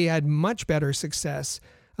 5-on-5, he had much better success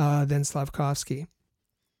than Slafkovsky.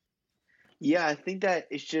 Yeah, I think that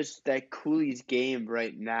it's just that Cooley's game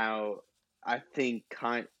right now, I think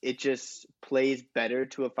it just plays better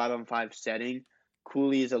to a 5-on-5 setting.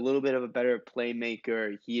 Cooley is a little bit of a better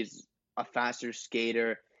playmaker. He is a faster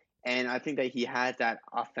skater, and I think that he has that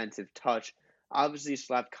offensive touch. Obviously,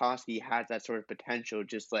 Slafkovsky has that sort of potential,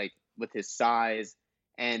 just like with his size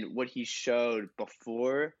and what he showed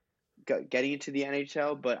before getting into the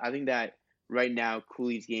NHL. But I think that right now,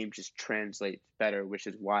 Cooley's game just translates better, which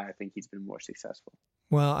is why I think he's been more successful.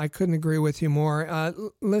 Well, I couldn't agree with you more.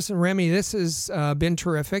 Listen, Remy, this has been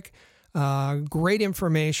terrific. Great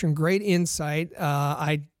information, great insight.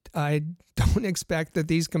 I don't expect that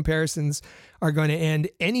these comparisons are going to end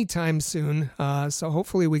anytime soon. So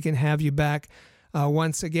hopefully we can have you back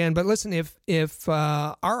once again. But listen, if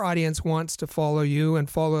our audience wants to follow you and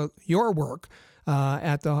follow your work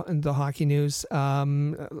at the Hockey News,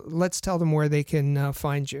 let's tell them where they can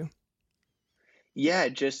find you. Yeah,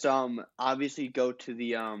 just obviously go to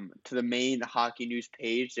the main Hockey News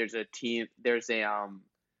page. There's a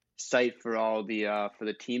site for all for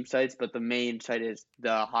the team sites, but the main site is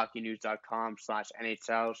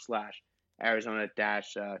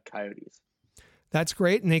thehockeynews.com/NHL/Arizona-Coyotes. That's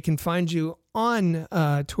great, and they can find you on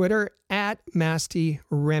Twitter at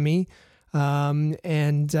MastyRemy.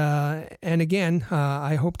 And again,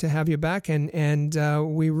 I hope to have you back, and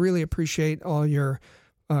we really appreciate all your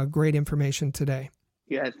great information today.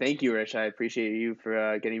 Yeah, thank you, Rich. I appreciate you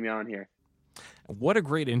for getting me on here. What a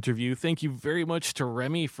great interview. Thank you very much to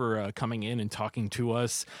Remy for coming in and talking to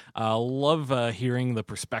us. Love hearing the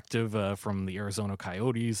perspective from the Arizona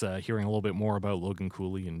Coyotes, hearing a little bit more about Logan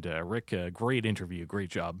Cooley and Rick. Great interview. Great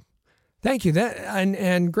job. Thank you.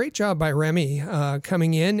 And great job by Remy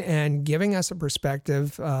coming in and giving us a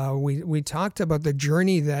perspective. We talked about the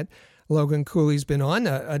journey that Logan Cooley's been on.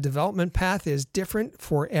 A development path is different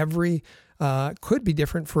for could be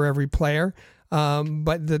different for every player.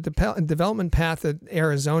 But the development path that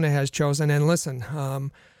Arizona has chosen, and listen,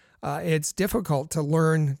 it's difficult to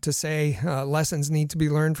learn to say lessons need to be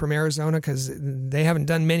learned from Arizona because they haven't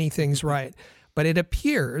done many things right. But it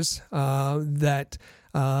appears that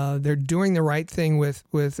they're doing the right thing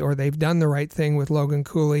or they've done the right thing with Logan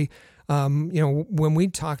Cooley. When we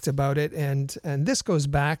talked about it, and this goes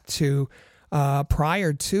back to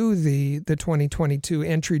prior to the 2022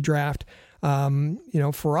 entry draft.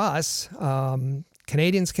 For us,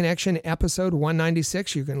 Canadiens Connection episode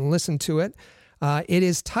 196, you can listen to it. It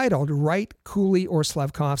is titled Wright, Cooley, or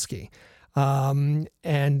Slafkovsky.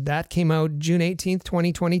 And that came out June 18th,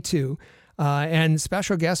 2022. And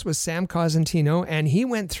special guest was Sam Cosentino, and he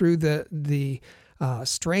went through the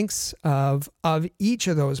strengths of each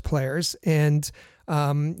of those players, and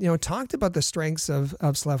talked about the strengths of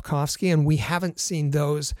Slafkovsky, and we haven't seen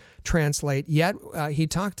those translate yet. He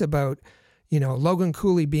talked about Logan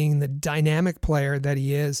Cooley being the dynamic player that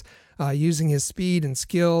he is, using his speed and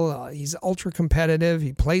skill. He's ultra competitive.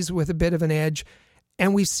 He plays with a bit of an edge.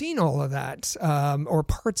 And we've seen all of that, or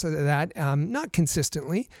parts of that, not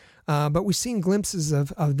consistently, but we've seen glimpses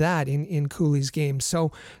of that in Cooley's game.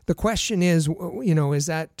 So the question is, is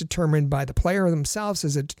that determined by the player themselves?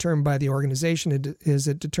 Is it determined by the organization? Is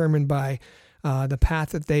it determined by the path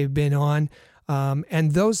that they've been on?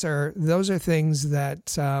 And those are things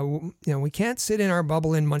that we can't sit in our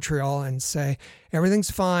bubble in Montreal and say everything's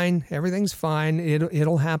fine.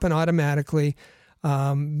 It'll happen automatically,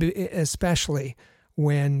 especially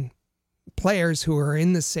when players who are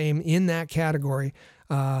in that category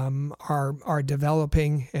are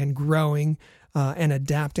developing and growing and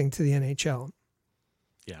adapting to the NHL.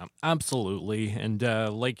 Yeah, absolutely. And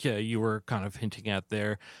like you were kind of hinting at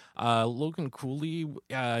there, Logan Cooley,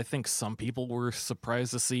 I think some people were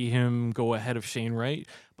surprised to see him go ahead of Shane Wright,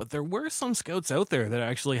 but there were some scouts out there that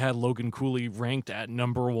actually had Logan Cooley ranked at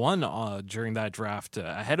number 1 during that draft,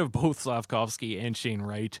 ahead of both Slafkovsky and Shane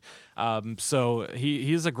Wright. So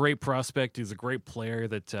he's a great prospect. He's a great player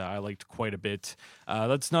that I liked quite a bit.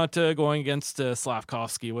 That's not going against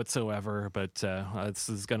Slafkovsky whatsoever, but this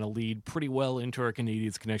is going to lead pretty well into our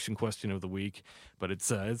Canadiens Connection question of the week. But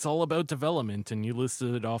it's all about development, and you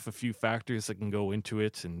listed off a few factors that can go into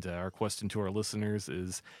it. And our question to our listeners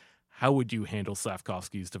is, how would you handle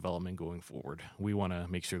Slafkovsky's development going forward? We want to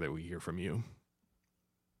make sure that we hear from you.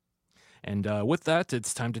 And with that,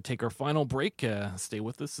 it's time to take our final break. Stay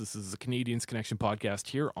with us. This is the Canadiens Connection podcast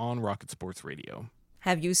here on Rocket Sports Radio.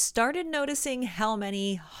 Have you started noticing how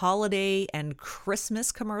many holiday and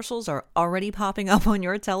Christmas commercials are already popping up on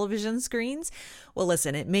your television screens? Well,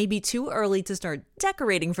 listen, it may be too early to start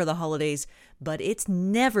decorating for the holidays, but it's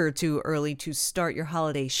never too early to start your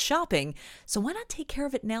holiday shopping. So why not take care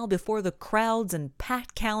of it now before the crowds and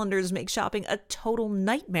packed calendars make shopping a total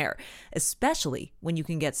nightmare, especially when you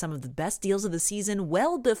can get some of the best deals of the season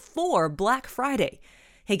well before Black Friday.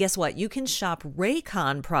 Hey, guess what? You can shop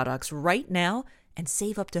Raycon products right now and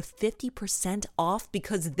save up to 50% off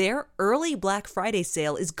because their early Black Friday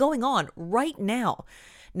sale is going on right now.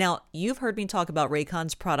 Now, you've heard me talk about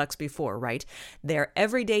Raycon's products before, right? Their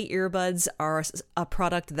everyday earbuds are a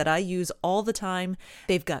product that I use all the time.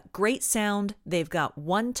 They've got great sound. They've got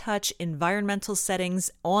one-touch environmental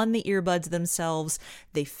settings on the earbuds themselves.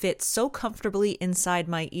 They fit so comfortably inside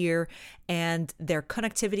my ear, and their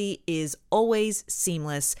connectivity is always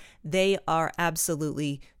seamless. They are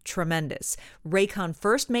absolutely tremendous. Raycon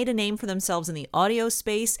first made a name for themselves in the audio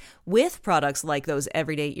space with products like those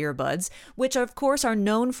everyday earbuds, which of course are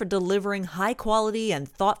known for delivering high quality and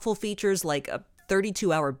thoughtful features like a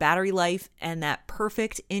 32-hour battery life and that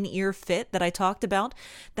perfect in-ear fit that I talked about.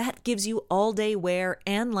 That gives you all-day wear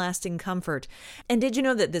and lasting comfort. And did you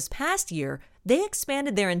know that this past year, they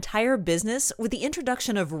expanded their entire business with the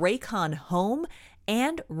introduction of Raycon Home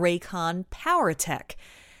and Raycon PowerTech?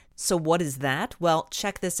 So what is that? Well,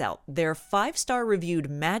 check this out. Their 5-star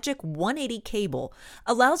reviewed Magic 180 cable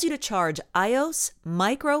allows you to charge iOS,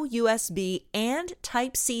 micro USB, and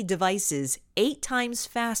Type-C devices 8 times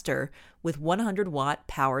faster with 100-watt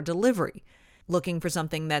power delivery. Looking for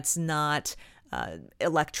something that's not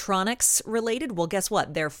electronics related? Well, guess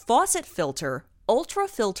what? Their faucet filter ultra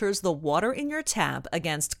filters the water in your tap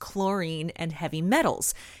against chlorine and heavy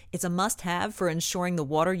metals. It's a must-have for ensuring the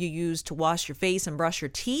water you use to wash your face and brush your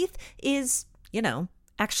teeth is,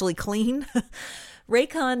 actually clean.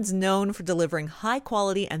 Raycon's known for delivering high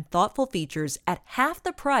quality and thoughtful features at half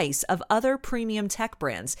the price of other premium tech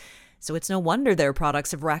brands. So it's no wonder their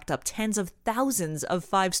products have racked up tens of thousands of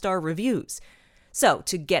 5-star reviews. So,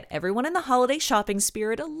 to get everyone in the holiday shopping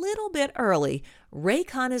spirit a little bit early,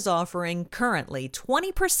 Raycon is offering currently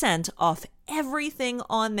 20% off everything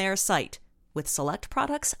on their site, with select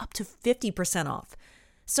products up to 50% off.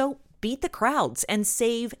 So, beat the crowds and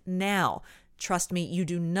save now. Trust me, you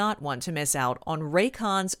do not want to miss out on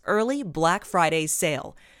Raycon's early Black Friday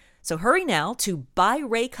sale. So hurry now to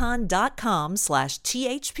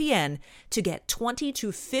buyraycon.com/THPN to get 20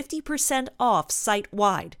 to 50% off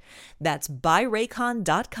site-wide. That's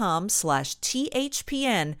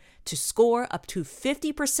buyraycon.com/THPN to score up to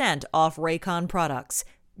 50% off Raycon products.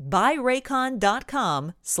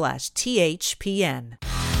 buyraycon.com/THPN.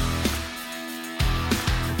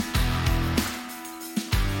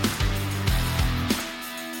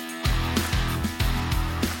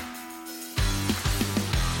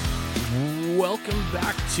 welcome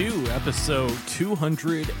back to episode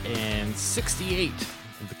 268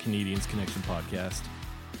 of the Canadiens Connection podcast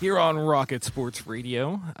here on Rocket Sports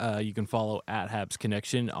Radio. You can follow at Habs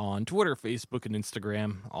Connection on Twitter, Facebook, and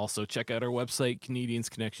Instagram. Also, check out our website,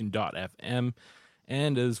 canadiensconnection.fm.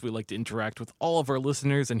 And as we like to interact with all of our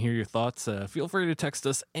listeners and hear your thoughts, feel free to text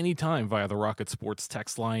us anytime via the Rocket Sports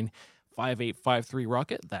text line,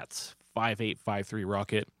 5853-ROCKET. That's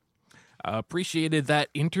 5853-ROCKET. Appreciated that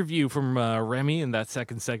interview from Remy in that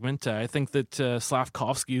second segment. I think that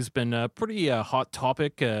Slafkovsky has been a pretty hot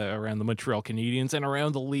topic around the Montreal Canadiens and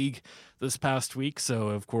around the league this past week. So,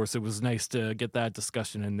 of course, it was nice to get that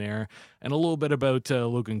discussion in there and a little bit about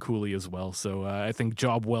Logan Cooley as well. So I think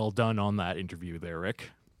job well done on that interview there,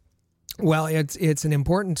 Rick. Well, it's an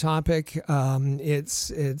important topic.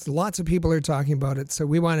 It's lots of people are talking about it, so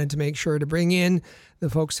we wanted to make sure to bring in the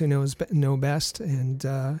folks who know best, and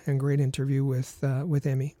great interview with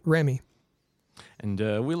Remy.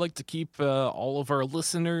 And we like to keep all of our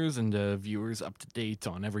listeners and viewers up to date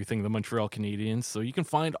on everything the Montreal Canadiens. So you can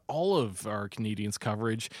find all of our Canadiens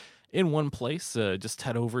coverage in one place. Just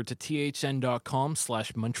head over to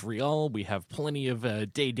thn.com/Montreal. We have plenty of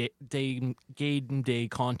game day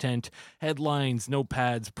content, headlines,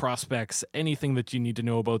 notepads, prospects, anything that you need to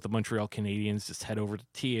know about the Montreal Canadiens. Just head over to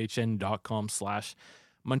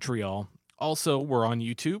thn.com/Montreal. Also, we're on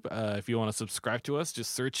YouTube. If you want to subscribe to us, just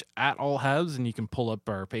search at All Habs and you can pull up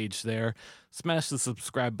our page there. Smash the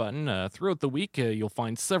subscribe button. Throughout the week, you'll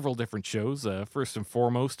find several different shows. First and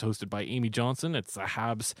foremost, hosted by Amy Johnson, it's the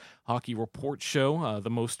Habs Hockey Report Show. The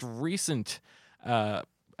most recent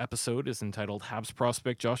episode is entitled Habs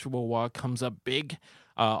Prospect Joshua Waugh Comes Up Big.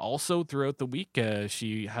 Also, throughout the week,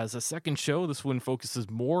 she has a second show. This one focuses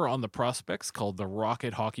more on the prospects, called the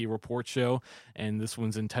Rocket Hockey Report Show. And this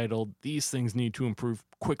one's entitled These Things Need to Improve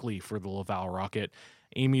Quickly for the Laval Rocket.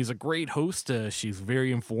 Amy's a great host. She's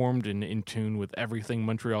very informed and in tune with everything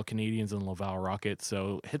Montreal Canadiens and Laval Rocket.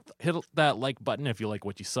 So hit that like button if you like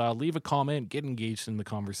what you saw. Leave a comment. Get engaged in the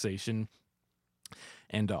conversation.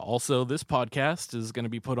 And also, this podcast is going to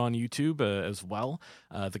be put on YouTube as well.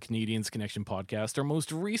 The Canadiens Connection podcast. Our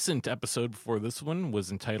most recent episode before this one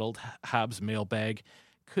was entitled Habs Mailbag.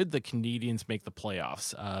 Could the Canadiens make the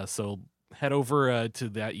playoffs? So head over to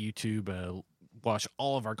that YouTube. Watch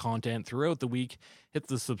all of our content throughout the week. Hit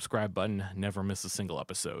the subscribe button. Never miss a single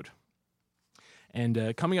episode.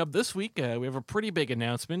 And coming up this week, we have a pretty big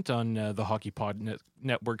announcement on the Hockey Pod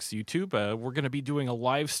Network's YouTube. We're going to be doing a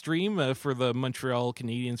live stream for the Montreal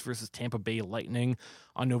Canadiens versus Tampa Bay Lightning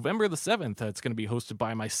on November the 7th. It's going to be hosted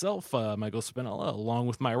by myself, Michael Spinella, along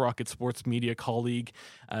with my Rocket Sports media colleague,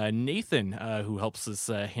 Nathan, who helps us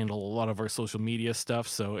handle a lot of our social media stuff.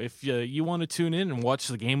 So if you want to tune in and watch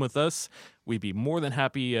the game with us, we'd be more than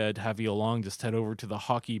happy to have you along. Just head over to the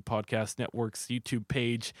Hockey Podcast Network's YouTube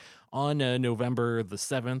page on November the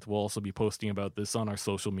 7th. We'll also be posting about this on our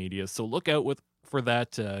social media. So look out for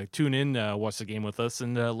that. Tune in, watch the game with us,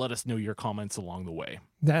 and let us know your comments along the way.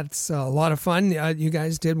 That's a lot of fun. You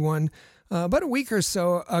guys did one about a week or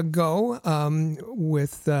so ago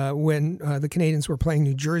with when the Canadiens were playing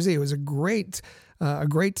New Jersey. It was a great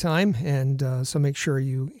time, and so make sure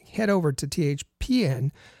you head over to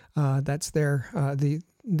THPN. That's their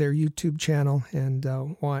YouTube channel, and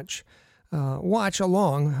watch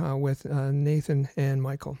along with Nathan and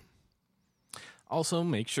Michael. Also,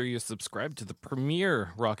 make sure you subscribe to the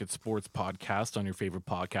premier Rocket Sports podcast on your favorite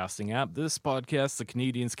podcasting app. This podcast, The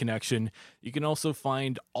Canadiens Connection. You can also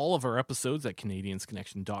find all of our episodes at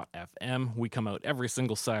canadiensconnection.fm. We come out every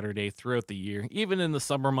single Saturday throughout the year, even in the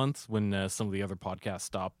summer months when some of the other podcasts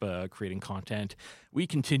stop creating content. We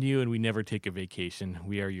continue and we never take a vacation.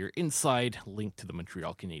 We are your inside link to the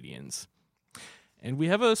Montreal Canadiens. And we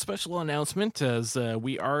have a special announcement as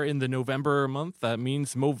we are in the November month. That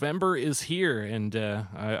means Movember is here, and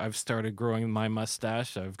I've started growing my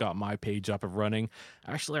mustache. I've got my page up and running.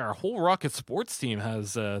 Actually, our whole Rocket Sports team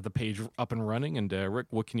has the page up and running. And Rick,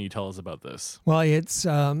 what can you tell us about this? Well, it's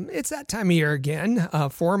that time of year again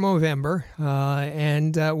for Movember,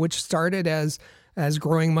 and which started as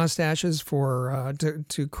growing mustaches for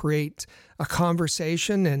to create a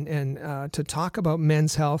conversation and to talk about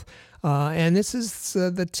men's health. And this is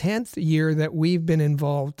the 10th year that we've been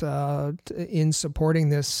involved in supporting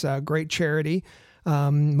this great charity.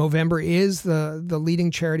 Movember is the leading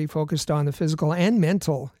charity focused on the physical and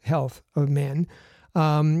mental health of men.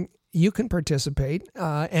 You can participate,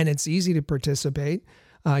 and it's easy to participate.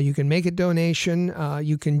 You can make a donation.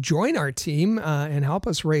 You can join our team and help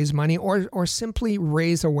us raise money, or simply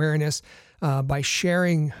raise awareness by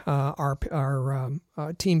sharing our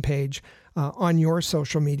team page on your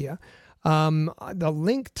social media. The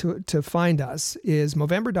link to find us is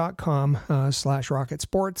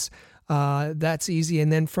Movember.com/Rocket That's easy.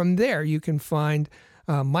 And then from there, you can find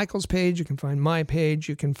Michael's page, you can find my page,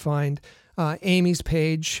 you can find Amy's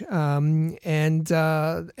page, and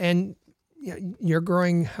you're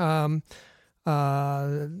growing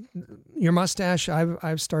your mustache.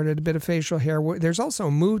 I've started a bit of facial hair. There's also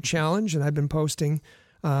a Moo Challenge, and I've been posting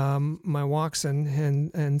my walks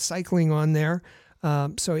and cycling on there.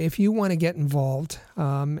 So if you want to get involved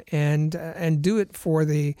and do it for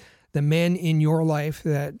the men in your life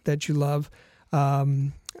that you love,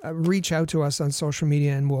 reach out to us on social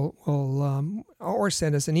media, and we'll or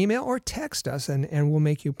send us an email or text us, and we'll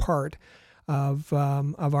make you part of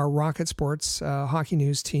our Rocket Sports hockey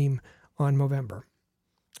news team on Movember.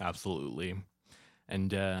 Absolutely.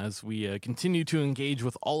 And as we continue to engage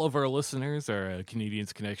with all of our listeners, our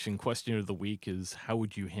Canadiens Connection question of the week is, how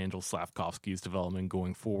would you handle Slafkovsky's development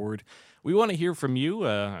going forward? We want to hear from you.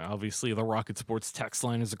 Obviously, the Rocket Sports text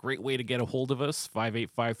line is a great way to get a hold of us,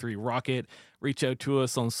 5853-ROCKET. Reach out to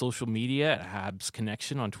us on social media at Habs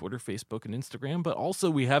Connection on Twitter, Facebook, and Instagram. But also,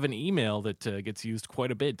 we have an email that gets used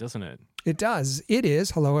quite a bit, doesn't it? It does. It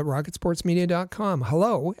is hello@rocketsportsmedia.com.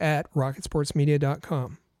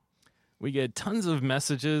 hello@rocketsportsmedia.com. We get tons of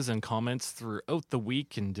messages and comments throughout the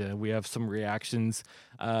week, and we have some reactions,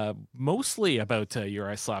 mostly about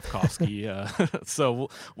Uri Slafkovsky.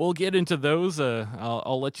 So we'll get into those.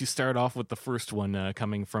 I'll let you start off with the first one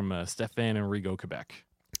coming from Stefan in Rigaud, Quebec.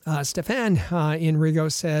 Stefan in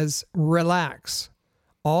Rigaud says, relax.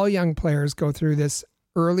 All young players go through this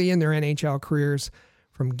early in their NHL careers,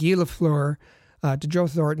 from Guy Lafleur to Joe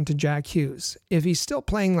Thornton to Jack Hughes. If he's still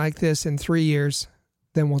playing like this in 3 years,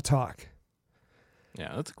 then we'll talk.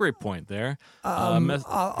 Yeah, that's a great point there.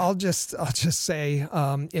 I'll just say,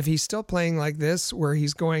 if he's still playing like this, where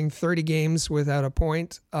he's going 30 games without a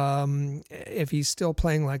point, if he's still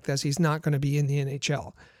playing like this, he's not going to be in the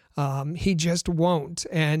NHL. He just won't,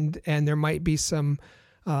 and there might be some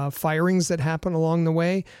firings that happen along the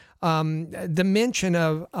way. The mention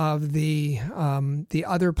of the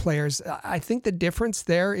other players, I think the difference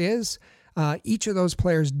there is each of those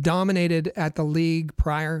players dominated at the league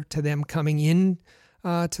prior to them coming in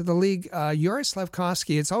to the league. Uri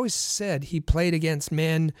Slafkovsky, it's always said he played against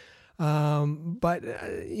men, but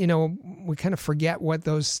we kind of forget what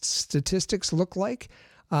those statistics look like.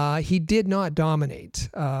 He did not dominate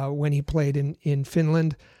when he played in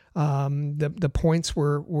Finland. The points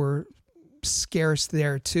were scarce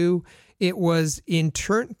there too. It was in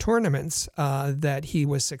tournaments that he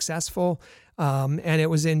was successful, and it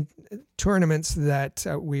was in tournaments that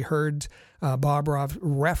we heard Bobrov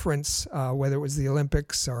reference, whether it was the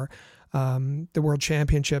Olympics or the World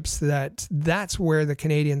Championships, that's where the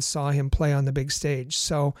Canadiens saw him play on the big stage.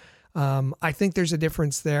 So I think there's a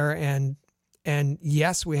difference there, and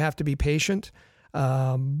yes, we have to be patient,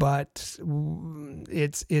 but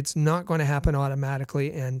it's not going to happen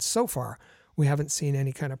automatically, and so far we haven't seen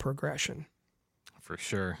any kind of progression. For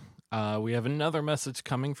sure. We have another message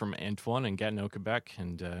coming from Antoine in Gatineau, Quebec,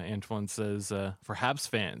 and Antoine says, for Habs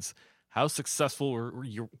fans, how successful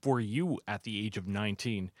were you at the age of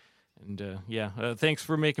 19? And thanks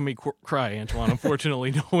for making me cry, Antoine.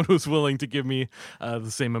 Unfortunately, no one was willing to give me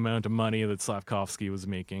the same amount of money that Slafkovsky was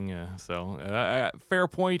making. Fair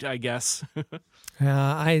point, I guess.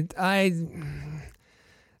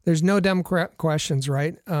 There's no dumb questions,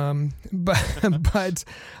 right? But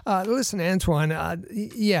listen, Antoine.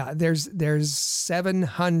 There's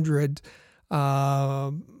 700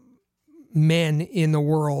 men in the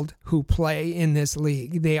world who play in this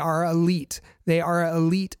league. They are elite. They are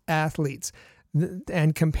elite athletes.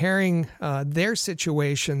 And comparing their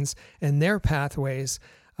situations and their pathways,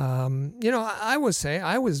 I would say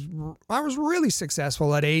I was really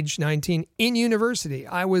successful at age 19 in university.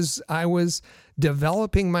 I was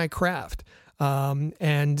developing my craft,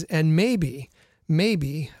 and maybe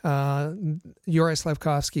Yuri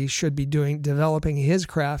Slafkovsky should be developing his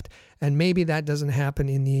craft, and maybe that doesn't happen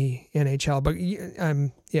in the NHL. But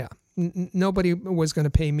nobody was going to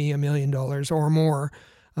pay me $1 million or more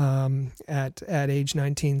at age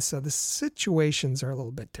 19, so the situations are a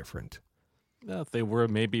little bit different. Well, if they were,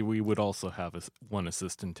 maybe we would also have one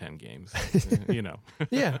assist in 10 games,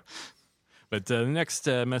 Yeah. But the next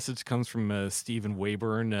message comes from Stephen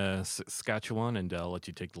Wayburn, Saskatchewan, and I'll let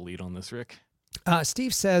you take the lead on this, Rick.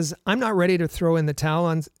 Steve says, I'm not ready to throw in the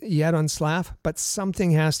towel yet on Slav, but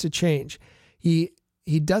something has to change. He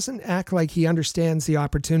doesn't act like he understands the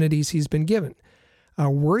opportunities he's been given.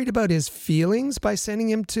 worried about his feelings by sending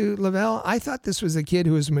him to Laval. I thought this was a kid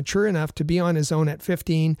who was mature enough to be on his own at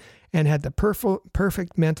 15 and had the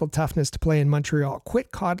perfect mental toughness to play in Montreal.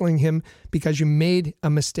 Quit coddling him because you made a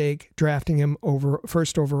mistake drafting him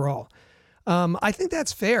first overall. I think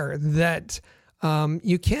that's fair. That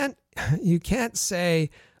you can't say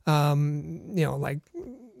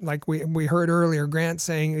like we heard earlier, Grant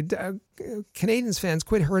saying Canadiens fans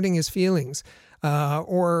quit hurting his feelings.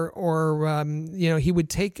 Or he would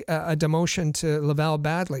take a demotion to Laval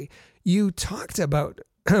badly. You talked about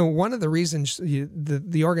one of the reasons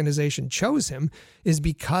the organization chose him is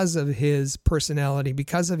because of his personality,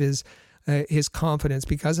 because of his confidence,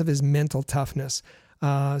 because of his mental toughness.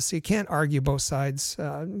 So you can't argue both sides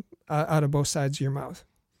out of both sides of your mouth.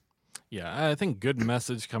 Yeah, I think good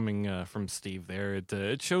message coming from Steve there.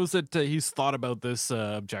 It shows that he's thought about this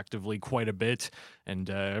objectively quite a bit, and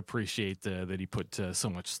appreciate that he put so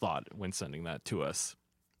much thought when sending that to us.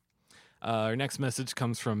 Our next message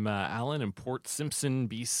comes from Alan in Port Simpson,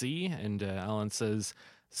 BC, and Alan says,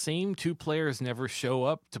 same two players never show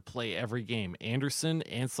up to play every game, Anderson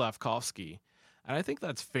and Slafkovsky. And I think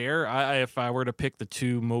that's fair. If I were to pick the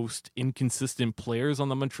two most inconsistent players on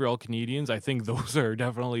the Montreal Canadiens, I think those are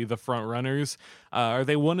definitely the front runners. Are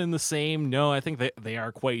they one and the same? No, I think they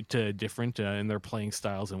are quite different in their playing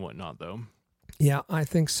styles and whatnot, though. Yeah, I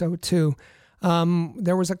think so too.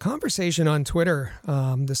 There was a conversation on Twitter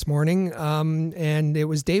this morning, and it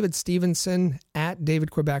was David Stevenson at David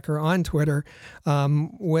Quebecer on Twitter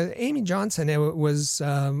with Amy Johnson. It was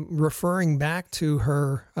referring back to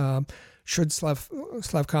her should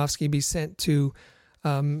Slafkovsky be sent to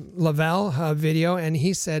Laval video, and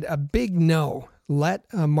he said a big no. Let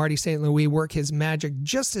Marty St. Louis work his magic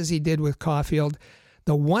just as he did with Caulfield.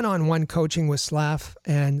 The one-on-one coaching with Slav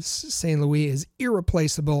and St. Louis is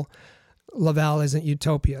irreplaceable. Laval isn't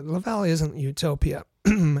utopia. Laval isn't utopia.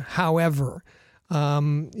 However,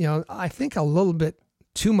 I think a little bit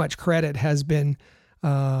too much credit has been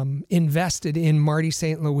invested in Marty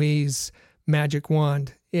St. Louis' magic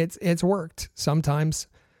wand. It's worked sometimes.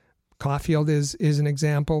 Caulfield is an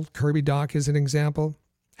example. Kirby Dach is an example.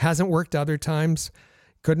 Hasn't worked other times.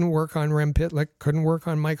 Couldn't work on Rem Pitlick. Couldn't work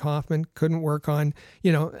on Mike Hoffman. Couldn't work on,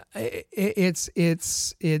 and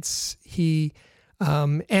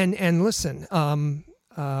listen,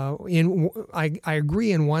 I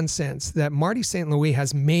agree in one sense that Marty St. Louis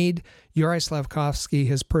has made Juraj Slafkovsky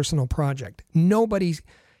his personal project.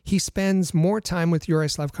 He spends more time with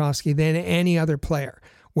Juraj Slafkovsky than any other player,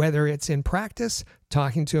 whether it's in practice,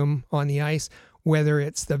 talking to him on the ice, whether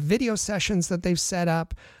it's the video sessions that they've set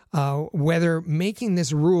up, whether making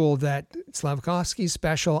this rule that Slafkovsky's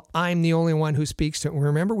special, I'm the only one who speaks to him.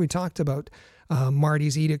 Remember, we talked about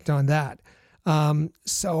Marty's edict on that.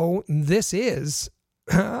 So this is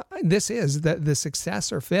the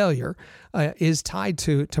success or failure is tied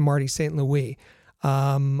to Marty St. Louis.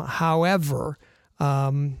 However,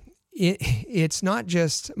 it's not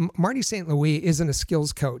just Marty St. Louis isn't a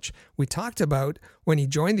skills coach. We talked about when he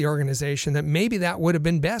joined the organization that maybe that would have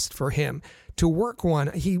been best for him to work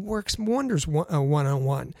he works wonders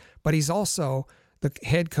one-on-one, but he's also the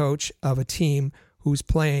head coach of a team who's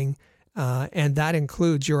playing, and that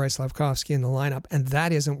includes Juraj Slafkovsky in the lineup, and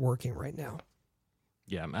that isn't working right now.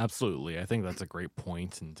 Yeah, absolutely. I think that's a great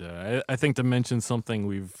point. And I think to mention something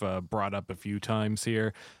we've brought up a few times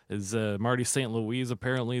here is Marty St. Louis is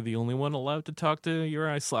apparently the only one allowed to talk to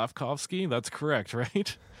Juraj Slafkovsky. That's correct,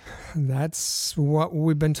 right? That's what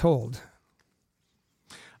we've been told.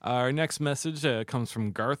 Our next message comes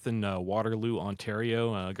from Garth in Waterloo,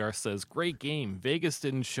 Ontario. Garth says, "Great game. Vegas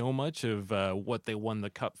didn't show much of what won the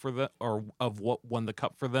cup for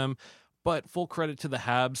them. But full credit to the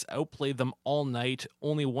Habs, outplayed them all night.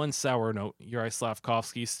 Only one sour note. Juraj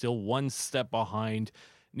Slafkovsky still one step behind.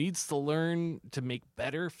 Needs to learn to make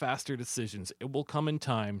better, faster decisions. It will come in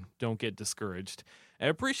time. Don't get discouraged." I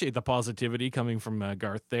appreciate the positivity coming from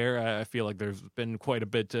Garth there. I feel like there's been quite a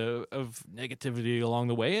bit of negativity along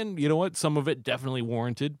the way. And you know what? Some of it definitely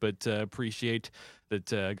warranted, but appreciate that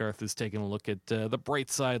Garth is taking a look at the bright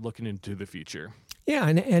side, looking into the future. Yeah,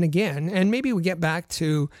 and again, and maybe we get back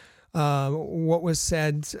to what was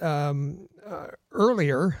said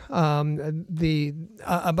earlier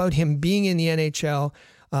about him being in the NHL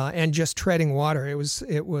and just treading water. It was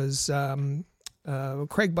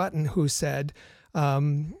Craig Button who said,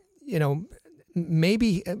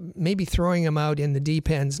 maybe throwing him out in the deep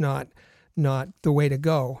end's not the way to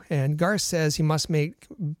go. And Garth says he must make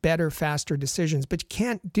better, faster decisions, but you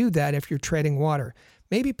can't do that if you're treading water.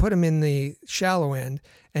 Maybe put him in the shallow end,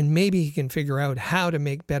 and maybe he can figure out how to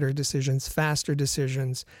make better decisions, faster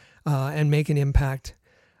decisions, and make an impact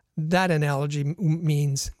that analogy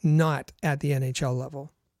means not at the NHL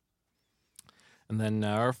level. And then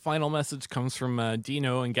our final message comes from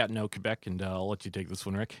Dino in Gatineau, Quebec, and I'll let you take this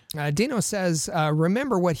one, Rick. Dino says,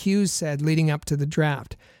 remember what Hughes said leading up to the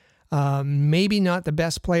draft. Maybe not the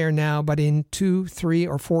best player now, but in 2, 3,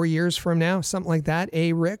 or 4 years from now, something like that.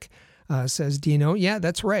 Rick, says Dino. Yeah,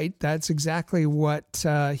 that's right. That's exactly what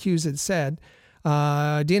Hughes had said.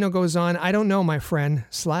 Dino goes on, I don't know, my friend.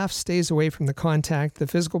 Slaf stays away from the contact, the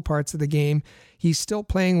physical parts of the game. He's still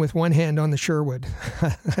playing with one hand on the Sherwood.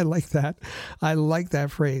 I like that. I like that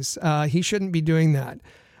phrase. He shouldn't be doing that.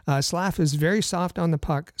 Slaf is very soft on the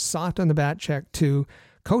puck, soft on the back check too.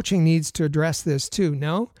 Coaching needs to address this too.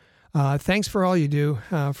 No? Thanks for all you do,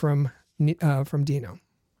 from Dino.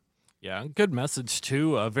 Yeah, good message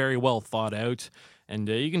too. Very well thought out. And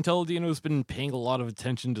you can tell Dino's been paying a lot of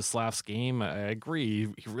attention to Slaf's game. I agree.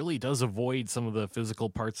 He really does avoid some of the physical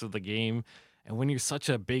parts of the game. And when you're such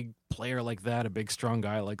a big player like that, a big, strong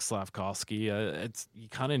guy like Slafkovsky, you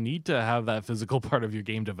kind of need to have that physical part of your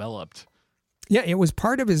game developed. Yeah, it was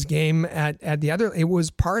part of his game at the other. It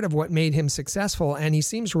was part of what made him successful. And he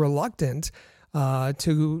seems reluctant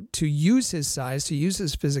to use his size, to use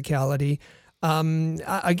his physicality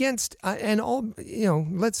against and all.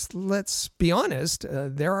 Let's be honest.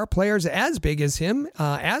 There are players as big as him,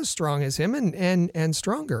 as strong as him, and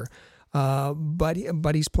stronger.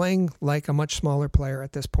 But he's playing like a much smaller player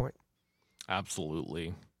at this point.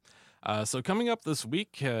 Absolutely. So coming up this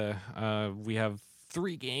week, we have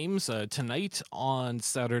 3 games tonight on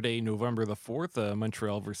Saturday, November the 4th,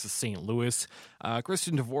 Montreal versus St. Louis.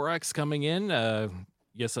 Christian Dvorak's coming in.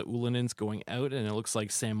 Jesse Ulinen's going out, and it looks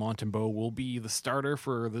like Sam Montembeault will be the starter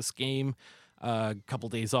for this game. A couple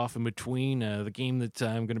days off in between the game that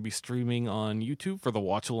I'm going to be streaming on YouTube for the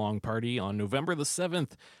watch-along party on November the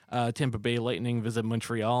 7th. Tampa Bay Lightning visit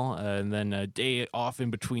Montreal, and then a day off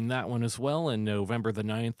in between that one as well. And November the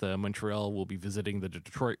 9th, Montreal will be visiting the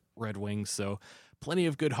Detroit Red Wings. So plenty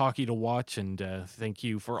of good hockey to watch, and thank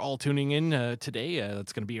you for all tuning in today.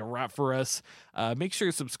 That's going to be a wrap for us. Make sure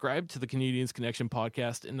you subscribe to the Canadiens Connection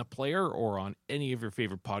podcast in the player or on any of your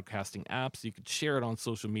favorite podcasting apps. You could share it on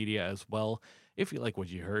social media as well if you like what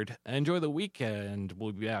you heard. Enjoy the week, and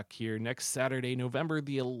we'll be back here next Saturday, November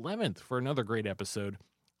the 11th, for another great episode.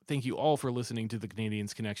 Thank you all for listening to the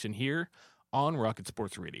Canadiens Connection here on Rocket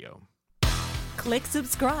Sports Radio. Click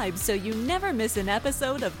subscribe so you never miss an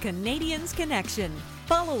episode of Canadiens Connection.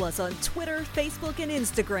 Follow us on Twitter, Facebook, and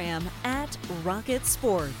Instagram at Rocket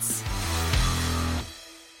Sports.